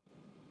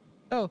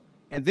 Oh,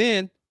 and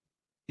then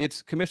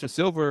it's Commissioner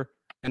Silver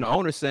and the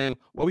owner saying,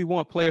 well, we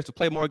want players to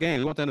play more games.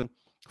 We want them to,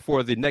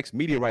 for the next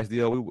media rights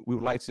deal, we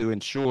would like to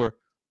ensure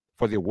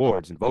for the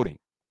awards and voting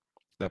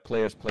that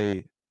players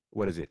play,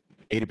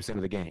 80%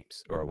 of the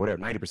games or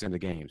whatever, 90% of the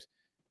games.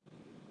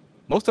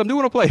 Most of them do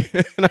want to play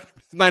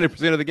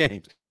 90% of the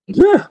games.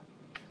 Yeah.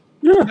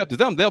 Up to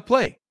them, they'll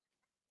play.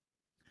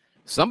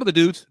 Some of the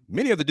dudes,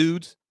 many of the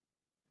dudes,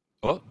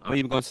 I'm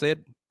even going to say it,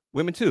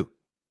 women too,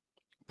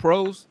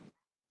 pros,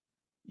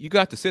 you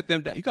got to sit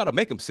them down. You got to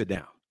make them sit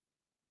down.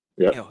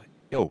 Yeah.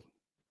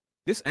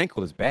 This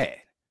ankle is bad.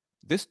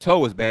 This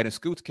toe is bad. In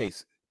Scoot's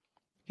case,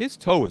 his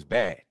toe is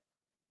bad.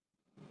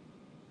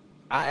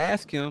 I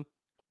asked him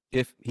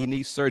if he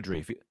needs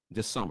surgery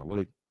this summer. Will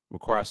he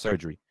require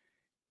surgery?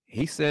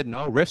 He said,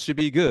 no, rest should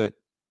be good.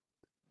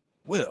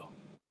 Well,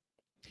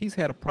 he's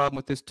had a problem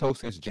with this toe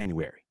since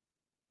January.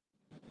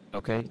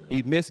 Okay.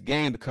 He missed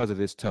game because of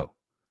this toe.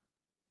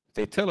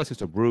 They tell us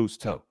it's a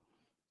bruised toe.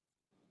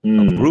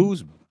 A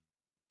bruised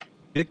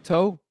big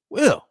toe?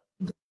 Well,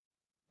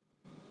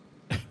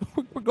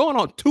 we're going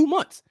on 2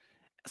 months.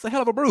 That's a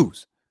hell of a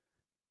bruise.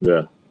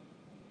 Yeah.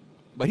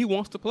 But he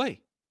wants to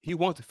play. He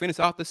wants to finish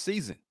out the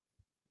season.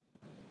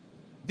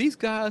 These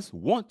guys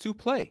want to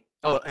play.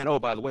 Oh,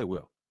 by the way,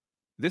 Will,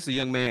 this is a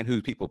young man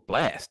who people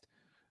blast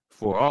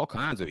for all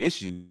kinds of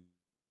issues.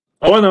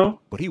 Oh, I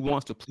know. But he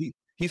wants to play.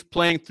 He's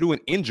playing through an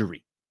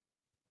injury.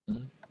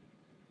 Mhm.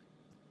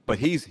 But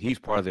he's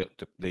part of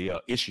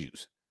the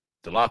issues,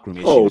 the locker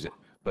room Oh, issues.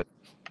 But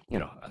you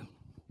know,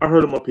 I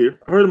heard him up here.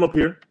 I heard him up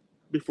here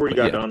before he but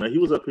got yeah, down there. He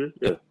was up here.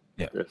 yeah, Yeah.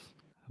 yeah. Yeah.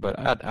 But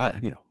I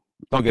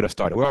don't get us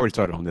started. We already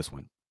started on this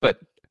one. But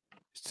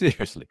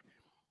seriously,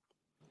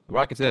 the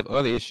Rockets have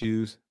other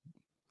issues,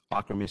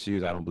 locker room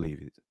issues. I don't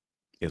believe it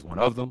is one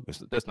of them.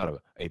 That's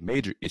not a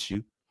major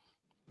issue,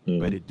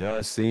 but it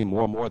does seem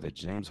more and more that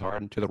James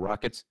Harden to the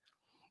Rockets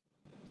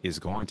is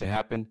going to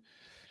happen.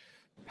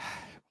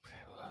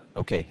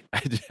 Okay,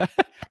 I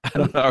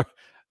don't know.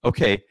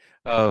 Okay,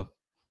 that'll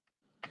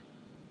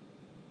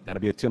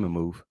be a Tillman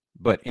move.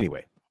 But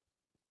anyway,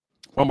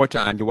 one more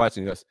time, you're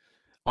watching us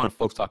on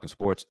Folks Talking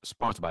Sports,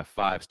 sponsored by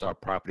 5-Star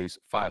Properties.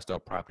 5-Star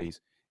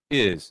Properties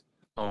is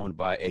owned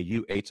by a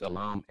UH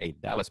alum, a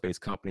Dallas-based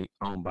company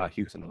owned by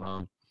Houston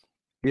alum.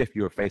 If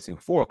you're facing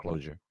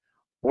foreclosure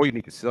or you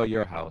need to sell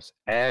your house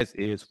as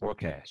is for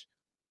cash,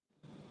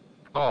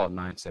 call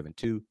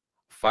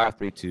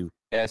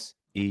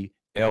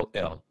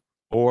 972-532-SELL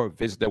or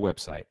visit their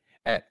website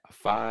at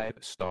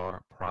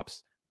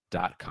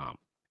 5starprops.com.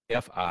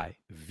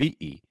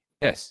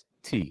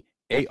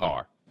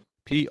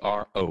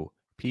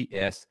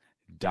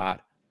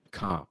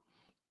 FIVESTARPROPS.com.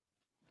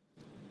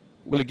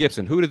 Willie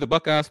Gibson, who did the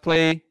Buckeyes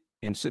play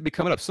and should be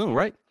coming up soon,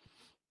 right?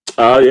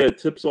 Yeah, it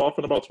tips off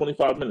in about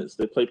 25 minutes.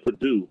 They play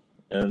Purdue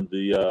and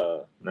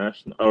the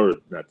national, or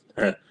not,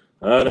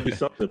 that'd be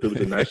something if it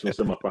was a national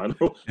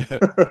semifinal.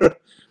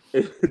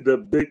 The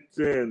Big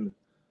Ten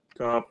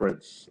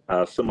Conference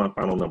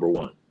semifinal number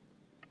 1.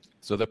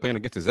 So they're playing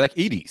against the Zach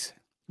Eady's.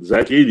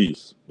 Zach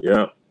Eady's,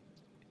 yeah.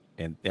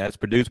 And that's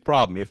Purdue's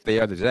problem. If they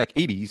are the Zach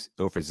Eady's,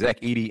 so for Zach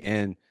Eady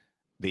and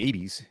the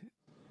Eady's,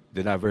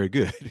 they're not very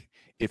good.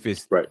 If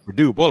it's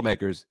Purdue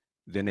Boilermakers,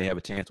 then they have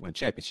a chance to win a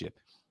championship.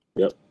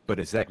 Yep. But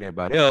it's Zach and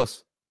everybody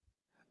else,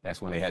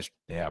 that's when they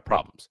have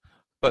problems.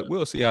 But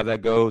we'll see how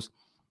that goes.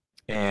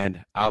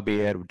 And I'll be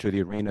headed to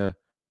the arena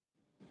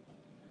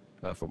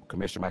from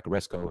Commissioner Michael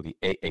Resco, the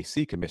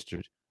AAC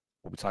commissioner.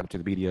 We'll be talking to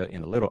the media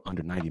in a little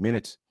under 90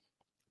 minutes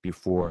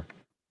before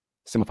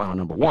semifinal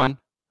number 1,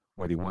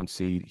 where the 1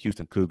 seed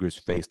Houston Cougars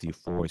face the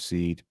 4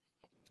 seed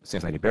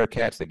Cincinnati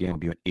Bearcats. The game will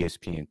be on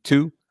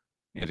ESPN2.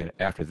 And then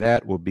after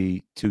that will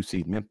be 2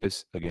 seed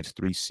Memphis against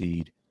 3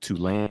 seed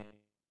Tulane.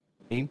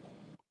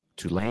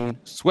 Tulane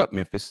swept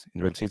Memphis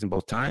in the regular season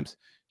both times,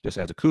 just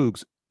as the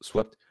Cougs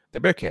swept the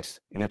Bearcats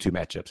in their 2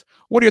 matchups.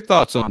 What are your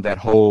thoughts on that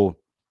whole,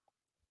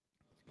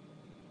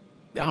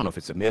 I don't know if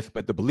it's a myth,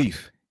 but the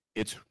belief,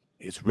 it's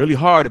really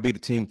hard to beat a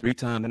team 3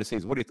 times in the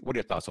season. What are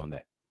your thoughts on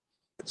that?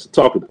 It's a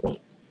talking point.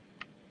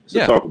 It's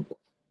a talking point.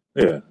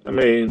 Yeah, I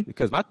mean,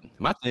 because my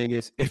thing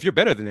is, if you're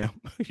better than them,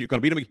 you're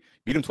going to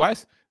beat them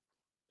twice,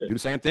 do the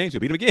same things,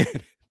 you'll beat them again.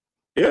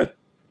 Yeah.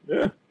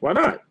 Why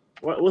not?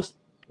 It's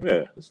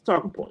a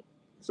talking point.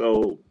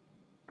 So,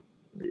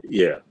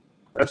 yeah,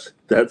 that's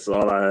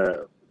all I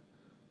have.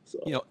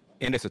 So.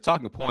 And it's a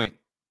talking point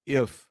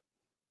if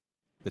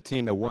the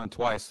team that won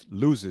twice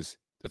loses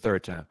the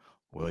 3rd time.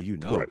 Well,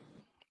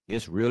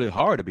 it's really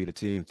hard to beat a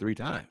team 3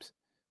 times.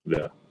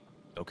 Yeah.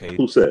 Okay.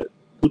 Who said?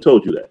 Who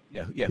told you that?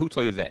 Yeah. Who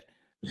told you that?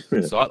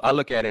 So I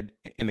look at it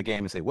in the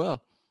game and say,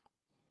 well,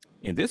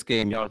 in this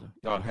game, y'all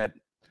had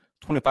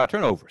 25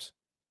 turnovers.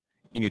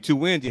 In your 2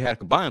 wins, you had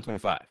combined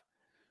 25.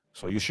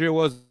 So you sure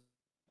was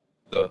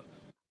a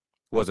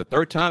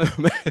 3rd time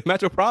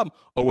matchup problem,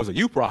 or was it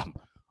you problem?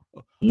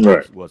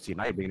 Right. Well, see,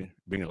 now you're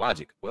bringing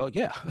logic. Well,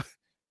 yeah,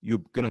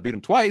 you're gonna beat them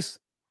twice.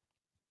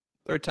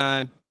 3rd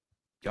time,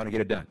 y'all gonna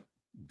get it done.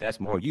 That's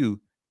more you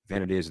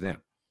than it is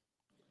them.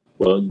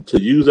 Well,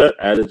 to use that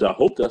adage, I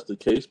hope that's the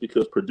case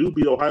because Purdue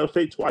beat Ohio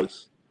State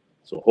twice.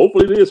 So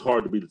hopefully it is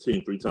hard to beat a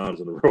team 3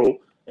 times in a row,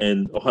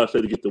 and Ohio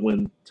State to get the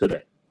win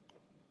today.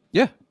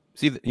 Yeah.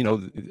 See,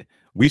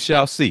 we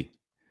shall see.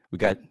 We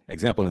got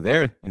example in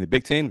there in the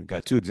Big Ten. We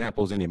got 2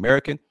 examples in the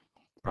American.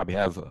 Probably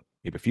have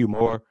maybe a few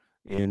more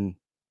in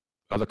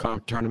other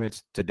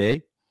tournaments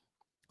today.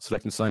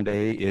 Selection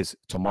Sunday is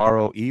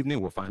tomorrow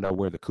evening. We'll find out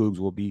where the Cougs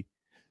will be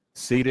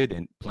seated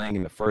and playing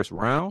in the first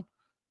round,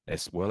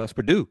 as well as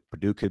Purdue.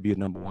 Purdue could be a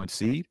number 1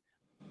 seed.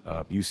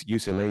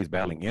 UCLA is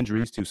battling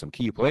injuries to some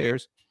key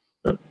players.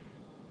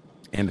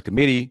 And the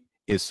committee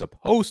is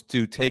supposed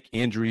to take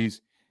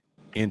injuries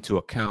into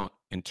account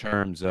in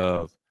terms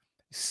of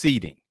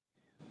seeding,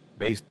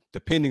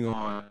 depending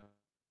on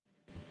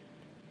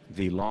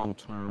the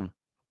long-term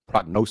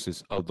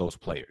prognosis of those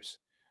players.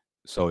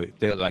 So if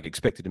they're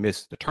expected to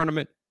miss the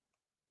tournament,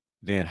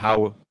 then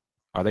how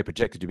are they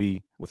projected to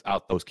be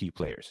without those key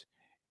players?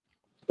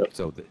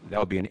 So that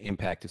would be an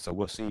impact. So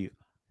we'll see.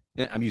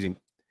 I'm using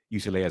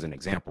UCLA as an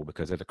example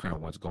because they're the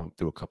current ones going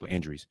through a couple of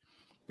injuries.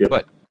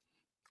 But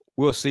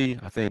we'll see.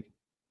 I think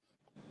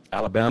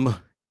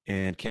Alabama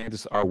and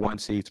Kansas are 1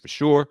 seeds for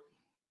sure.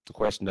 The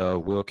question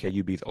of will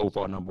KU be the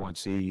overall number 1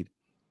 seed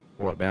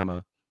or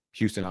Alabama?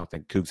 Houston, I don't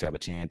think Cougs have a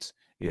chance.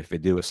 If they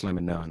do, it's slim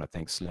and none. I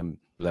think Slim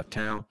left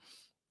town.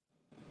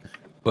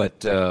 But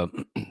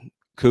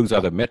Cougs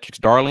are the metrics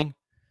darling.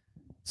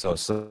 So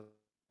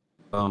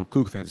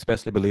Coug fans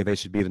especially believe they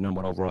should be the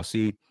number 1 overall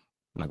seed.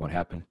 Not going to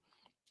happen.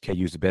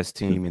 KU's the best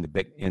team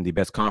in the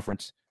best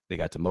conference. They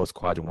got the most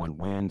quadrant 1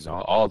 wins.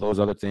 All those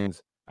other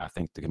things. I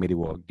think the committee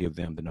will give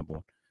them the number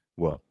one.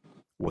 Well,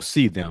 we'll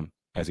see them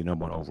as the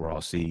number 1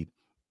 overall seed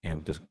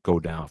and just go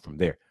down from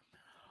there.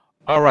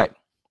 All right.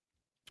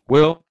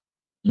 Well,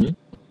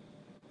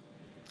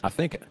 I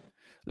think,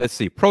 let's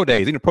see, pro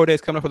days. Any pro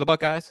days coming up for the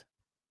Buckeyes?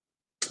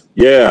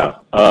 Yeah,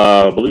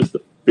 I believe it's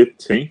the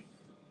 15th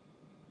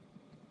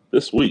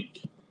this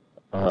week.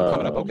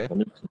 Coming up, okay.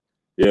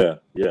 Yeah,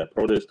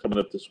 pro days coming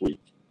up this week.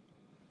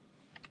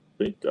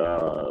 I think,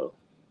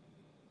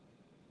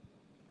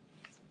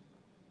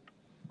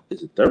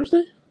 is it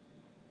Thursday?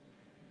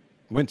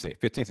 Wednesday.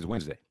 15th is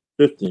Wednesday.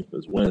 15th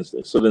is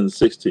Wednesday. So then the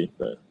 16th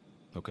then.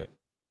 Okay.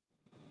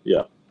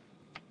 Yeah.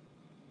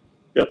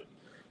 Yep.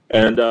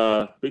 And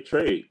big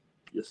trade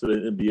yesterday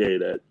in the NBA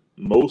that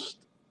most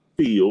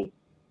feel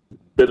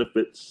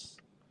benefits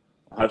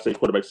Ohio State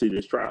quarterback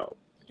C.J. Stroud.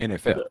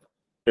 NFL.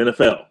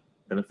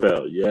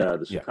 Yeah.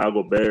 The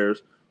Chicago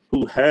Bears,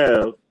 who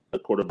have a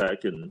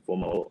quarterback and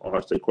former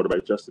Ohio State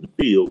quarterback Justin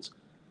Fields,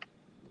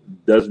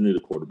 doesn't need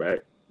a quarterback.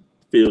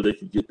 Feel they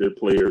can get their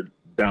player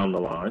down the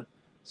line.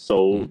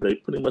 So they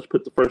pretty much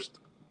put the first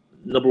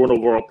number 1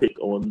 overall pick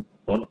on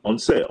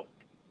sale,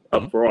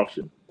 up for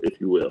auction, if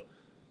you will.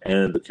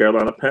 And the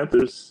Carolina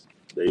Panthers,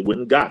 they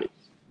went and got it.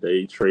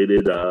 They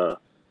traded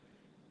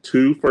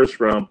 2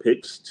 first-round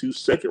picks, 2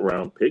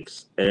 second-round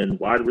picks, and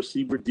wide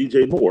receiver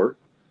DJ Moore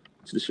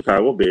to the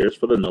Chicago Bears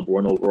for the number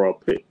 1 overall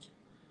pick.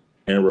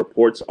 And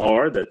reports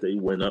are that they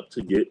went up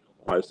to get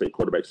Ohio State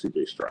quarterback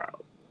C.J.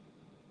 Stroud.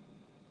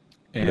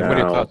 And what are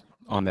your thoughts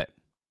on that?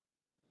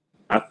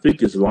 I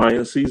think it's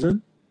Lion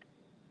season.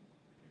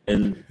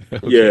 And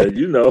yeah,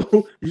 you know,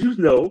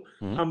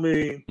 I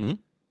mean,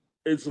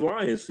 it's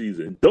Lion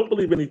season. Don't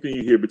believe anything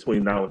you hear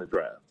between now and the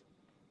draft.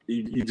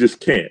 You just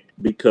can't,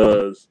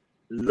 because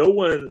no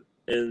one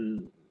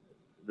in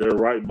their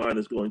right mind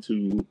is going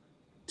to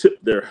tip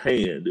their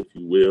hand, if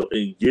you will,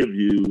 and give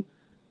you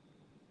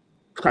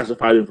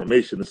classified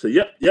information and say,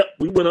 yep,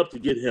 we went up to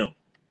get him.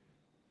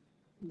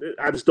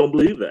 I just don't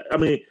believe that. I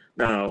mean,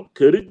 now,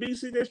 could it be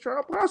C.J.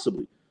 Stroud?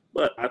 Possibly.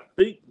 But I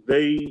think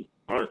they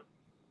aren't.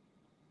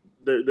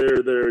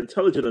 They're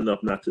intelligent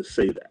enough not to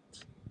say that.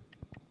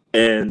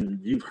 And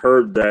you've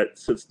heard that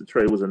since the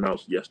trade was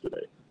announced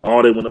yesterday.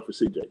 Oh, they went up for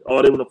CJ.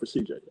 Oh, they went up for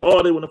CJ.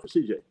 Oh, they went up for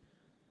CJ.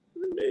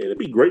 Man, it'd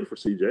be great for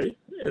CJ.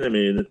 And I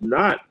mean, if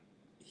not,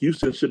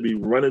 Houston should be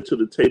running to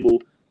the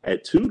table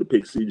at 2 to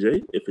pick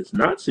CJ. If it's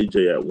not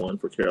CJ at 1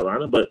 for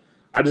Carolina, but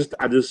I just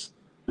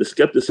the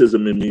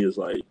skepticism in me is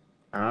like,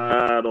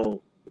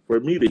 for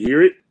me to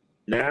hear it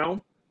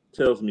now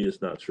tells me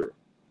it's not true.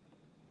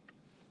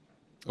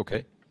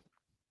 Okay.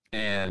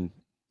 And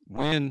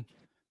when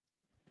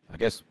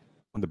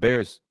the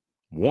Bears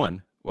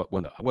won, what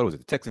was it?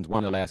 The Texans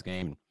won the last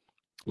game,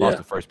 lost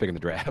the first pick in the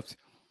draft.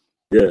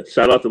 Yeah,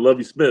 shout out to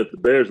Lovie Smith. The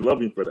Bears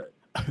love him for that.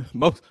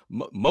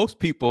 Most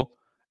people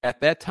at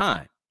that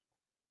time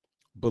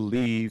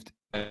believed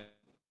that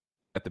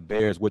the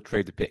Bears would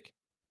trade the pick.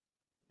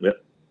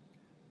 Yep.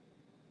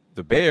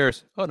 The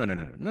Bears, no,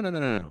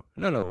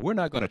 we're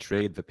not going to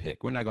trade the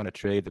pick. We're not going to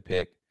trade the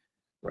pick.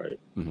 Right.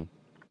 Mm-hmm.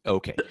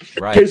 Okay.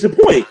 Right. Case in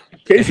point.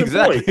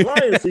 Exactly.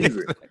 Lion season.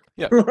 Exactly.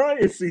 Yeah.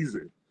 Lion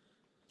season.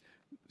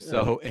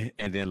 So,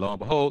 and then lo and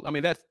behold, I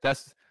mean,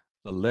 that's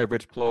the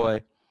leverage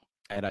ploy.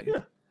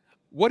 And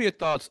what are your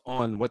thoughts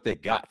on what they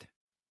got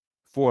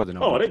for the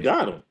number? Oh, they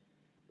got him.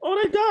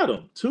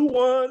 2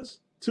 1s,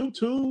 2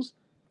 2s,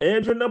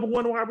 and your number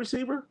 1 wide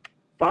receiver.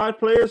 5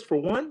 players for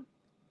 1.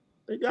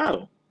 They got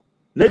him.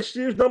 Next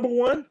year's number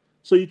 1.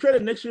 So you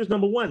traded next year's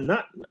number 1.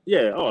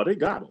 They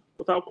got him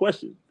without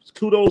question.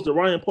 Kudos to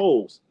Ryan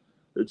Poles,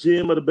 the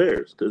GM of the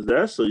Bears, because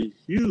that's a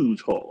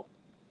huge haul.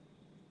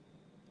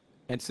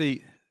 And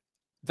see,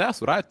 that's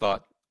what I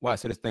thought. Why I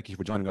said thank you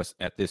for joining us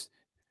at this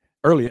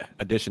early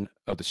edition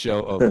of the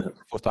show of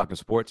Sports Talking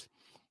Sports,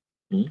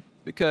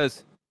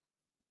 because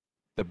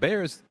the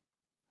Bears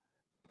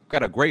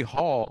got a great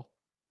haul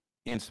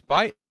in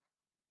spite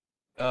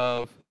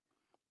of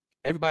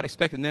everybody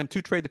expecting them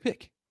to trade the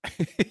pick.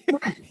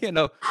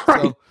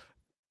 So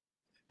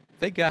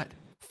they got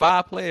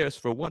 5 players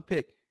for 1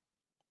 pick.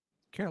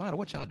 Carolina,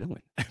 what y'all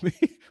doing? I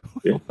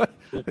mean,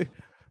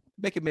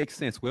 make it make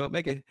sense. Will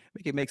make it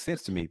make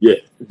sense to me. Yeah,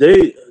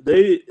 they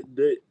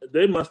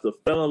must have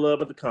fell in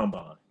love at the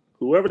combine.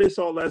 Whoever they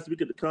saw last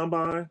week at the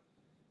combine,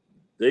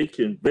 they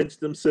convinced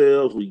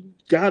themselves we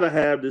gotta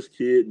have this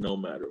kid no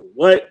matter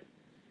what,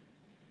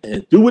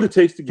 and do what it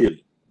takes to get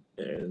him.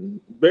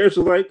 And Bears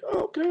was like,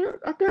 oh, okay,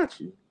 I got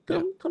you.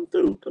 Come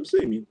through. Come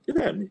see me. Get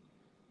at me.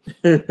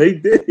 They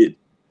did.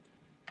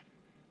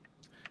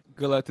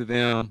 Good luck to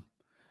them.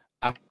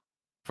 I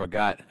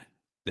forgot.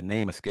 The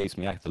name escapes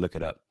me. I have to look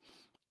it up.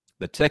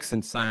 The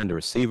Texans signed a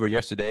receiver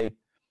yesterday.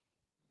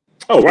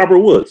 Oh, Robert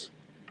Woods.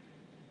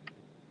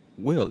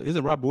 Will,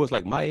 isn't Robert Woods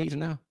like my age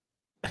now?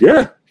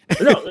 Yeah.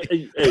 No,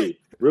 hey,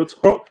 real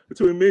talk.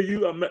 Between me and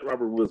you, I met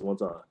Robert Woods one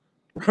time.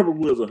 Robert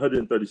Woods,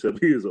 137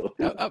 years old.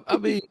 I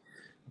mean,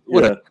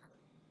 what a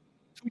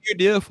 2-year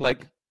deal for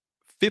like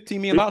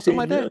 $15 million, something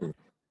like that?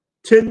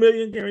 $10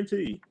 million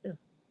guaranteed. Yeah.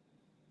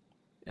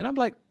 And I'm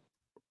like,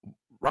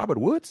 Robert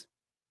Woods?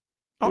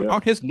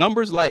 Aren't his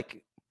numbers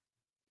like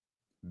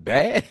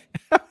bad?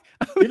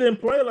 He didn't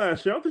play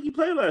last year. I don't think he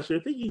played last year.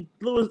 I think he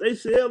blew his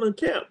ACL in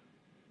camp.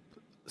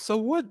 So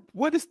what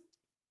is?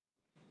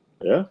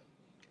 Yeah.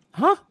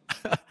 Huh?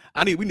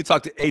 We need to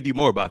talk to AD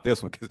more about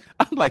this one, because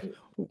I'm like,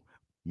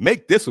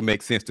 make this one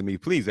make sense to me,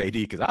 please, AD,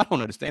 because I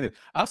don't understand it.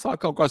 I saw it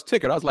come across the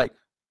ticket. I was like,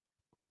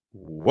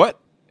 what?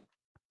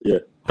 Yeah.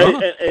 Huh?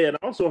 Hey, and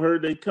I also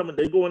heard they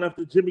going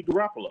after Jimmy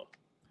Garoppolo.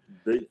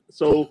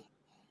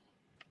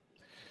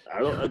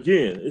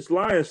 Again, it's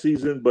Lions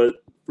season,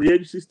 but free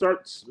agency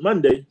starts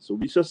Monday, so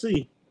we shall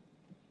see.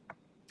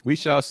 We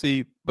shall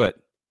see, but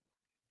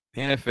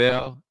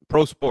NFL,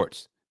 pro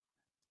sports,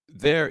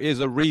 there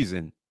is a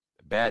reason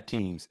bad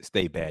teams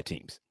stay bad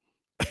teams.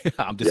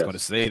 I'm just going to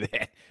say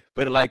that.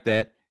 Put it like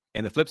that.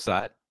 And the flip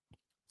side,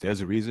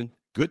 there's a reason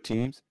good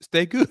teams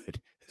stay good.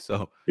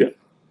 So, yeah.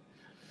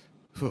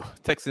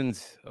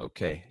 Texans,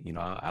 okay.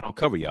 I don't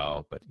cover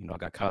y'all, but, I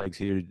got colleagues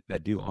here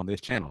that do on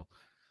this channel.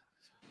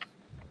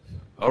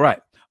 All right.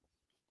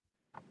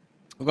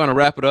 We're going to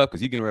wrap it up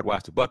because you're getting ready to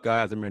watch the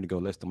Buckeyes. I'm ready to go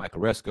listen to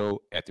Michael Resco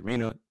at the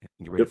arena and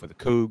get ready for the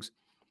Cougs.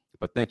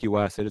 But thank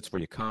you, Said, for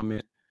your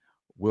comment.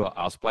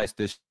 I'll splice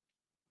this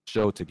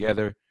show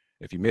together.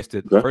 If you missed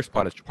it, the first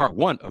part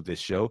one of this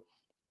show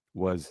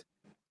was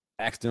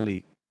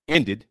accidentally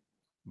ended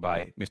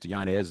by Mr.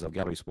 Yanez of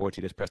Gallery Sports.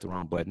 He just pressed the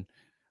wrong button.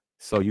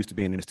 So used to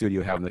being in the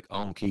studio having the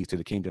own keys to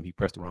the kingdom, he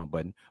pressed the wrong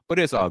button. But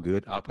it's all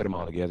good. I'll put them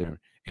all together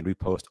and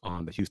repost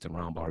on the Houston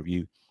Roundball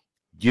Review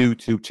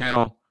YouTube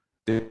channel.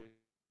 This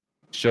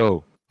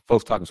show,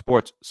 Folks Talking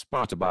Sports,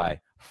 sponsored by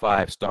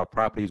 5 Star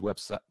Properties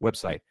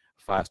website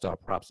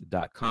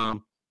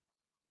 5starprops.com.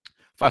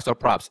 5 Star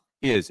Props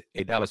is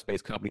a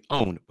Dallas-based company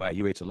owned by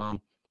UH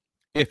alum.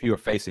 If you are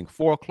facing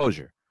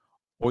foreclosure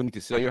or need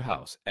to sell your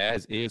house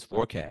as is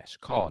for cash,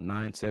 call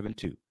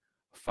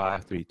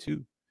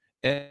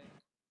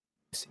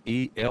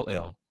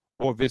 972-532-SELL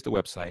or visit the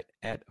website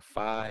at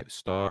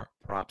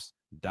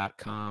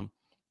 5starprops.com.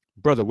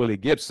 Brother Willie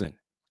Gibson,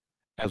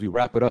 as we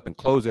wrap it up and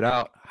close it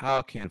out,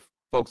 how can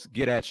folks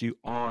get at you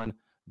on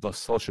the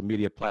social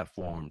media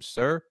platforms,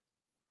 sir?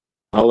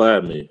 Holla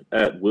at me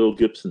at Will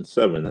Gibson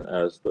 7,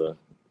 as the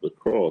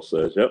crawl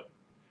says. Yep,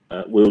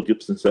 at Will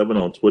Gibson 7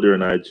 on Twitter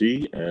and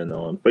IG, and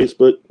on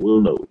Facebook,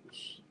 Will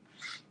Knows.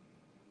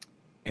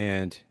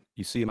 And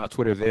you see my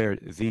Twitter there,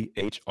 the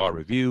HR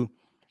Review.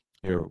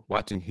 You're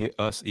watching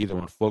us either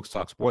on Folks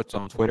Talk Sports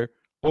on Twitter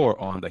or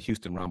on the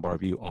Houston Roundball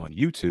Review on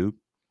YouTube.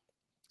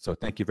 So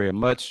thank you very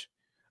much.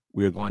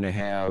 We're going to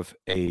have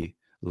a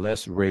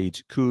Let's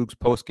Rage Cougs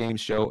post-game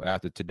show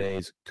after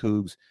today's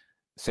Cougs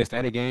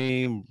Cincinnati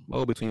game,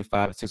 between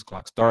 5 and 6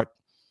 o'clock start.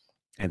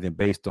 And then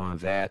based on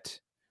that,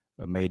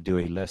 I may do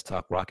a Let's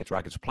Talk Rockets.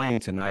 Rockets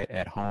playing tonight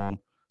at home.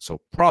 So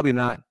probably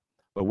not,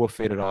 but we'll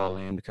fit it all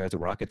in because the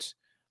Rockets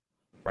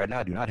right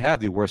now do not have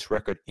the worst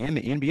record in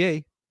the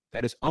NBA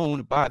that is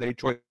owned by the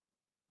Detroit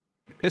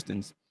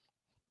Pistons.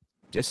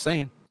 Just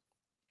saying.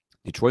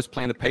 Detroit's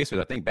playing the Pacers,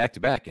 I think,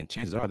 back-to-back, and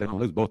chances are they're going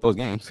to lose both those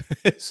games.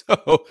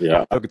 So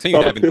yeah, they'll continue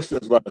I saw the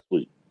Pistons last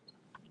week.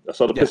 I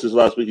saw the Pistons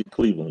last week in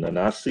Cleveland, and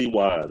I see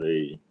why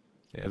they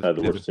have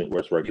the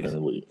worst record in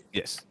the league.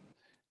 Yes.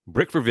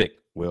 Brick for Vic,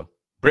 Will.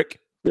 Brick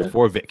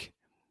for Vic.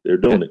 They're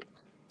doing it.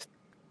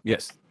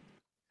 Yes.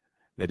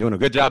 They're doing a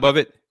good job of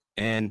it.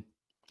 And,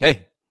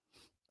 hey,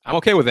 I'm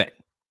okay with that.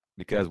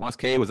 Because once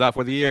Cade was out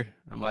for the year,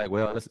 I'm like,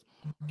 well, let's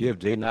give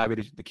Jaden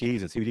Ivey the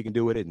keys and see what he can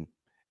do with it and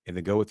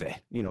then go with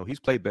that. He's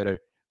played better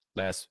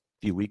last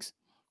few weeks,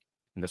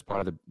 and that's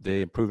part of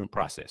the improvement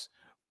process.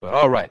 But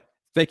all right.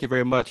 Thank you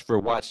very much for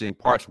watching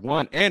parts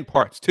 1 and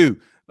parts 2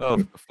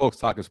 of Folks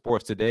Talking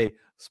Sports today,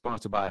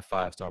 sponsored by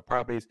 5 Star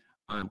Properties.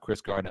 I'm Chris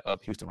Gardner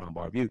of Houston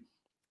Roundball Review.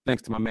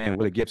 Thanks to my man,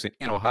 Willie Gibson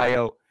in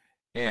Ohio,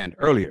 and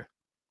earlier,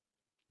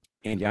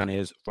 Indiana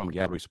is from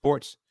Gallery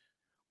Sports.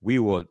 We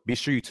will be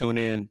sure you tune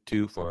in,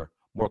 for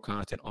more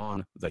content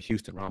on the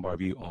Houston Roundball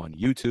Review on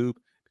YouTube,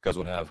 because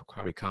we'll have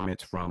probably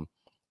comments from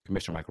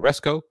Commissioner Michael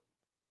Resco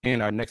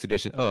in our next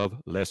edition of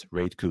Let's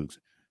Rage Cougs.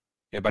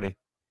 Everybody,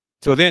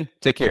 till then,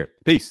 take care.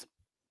 Peace.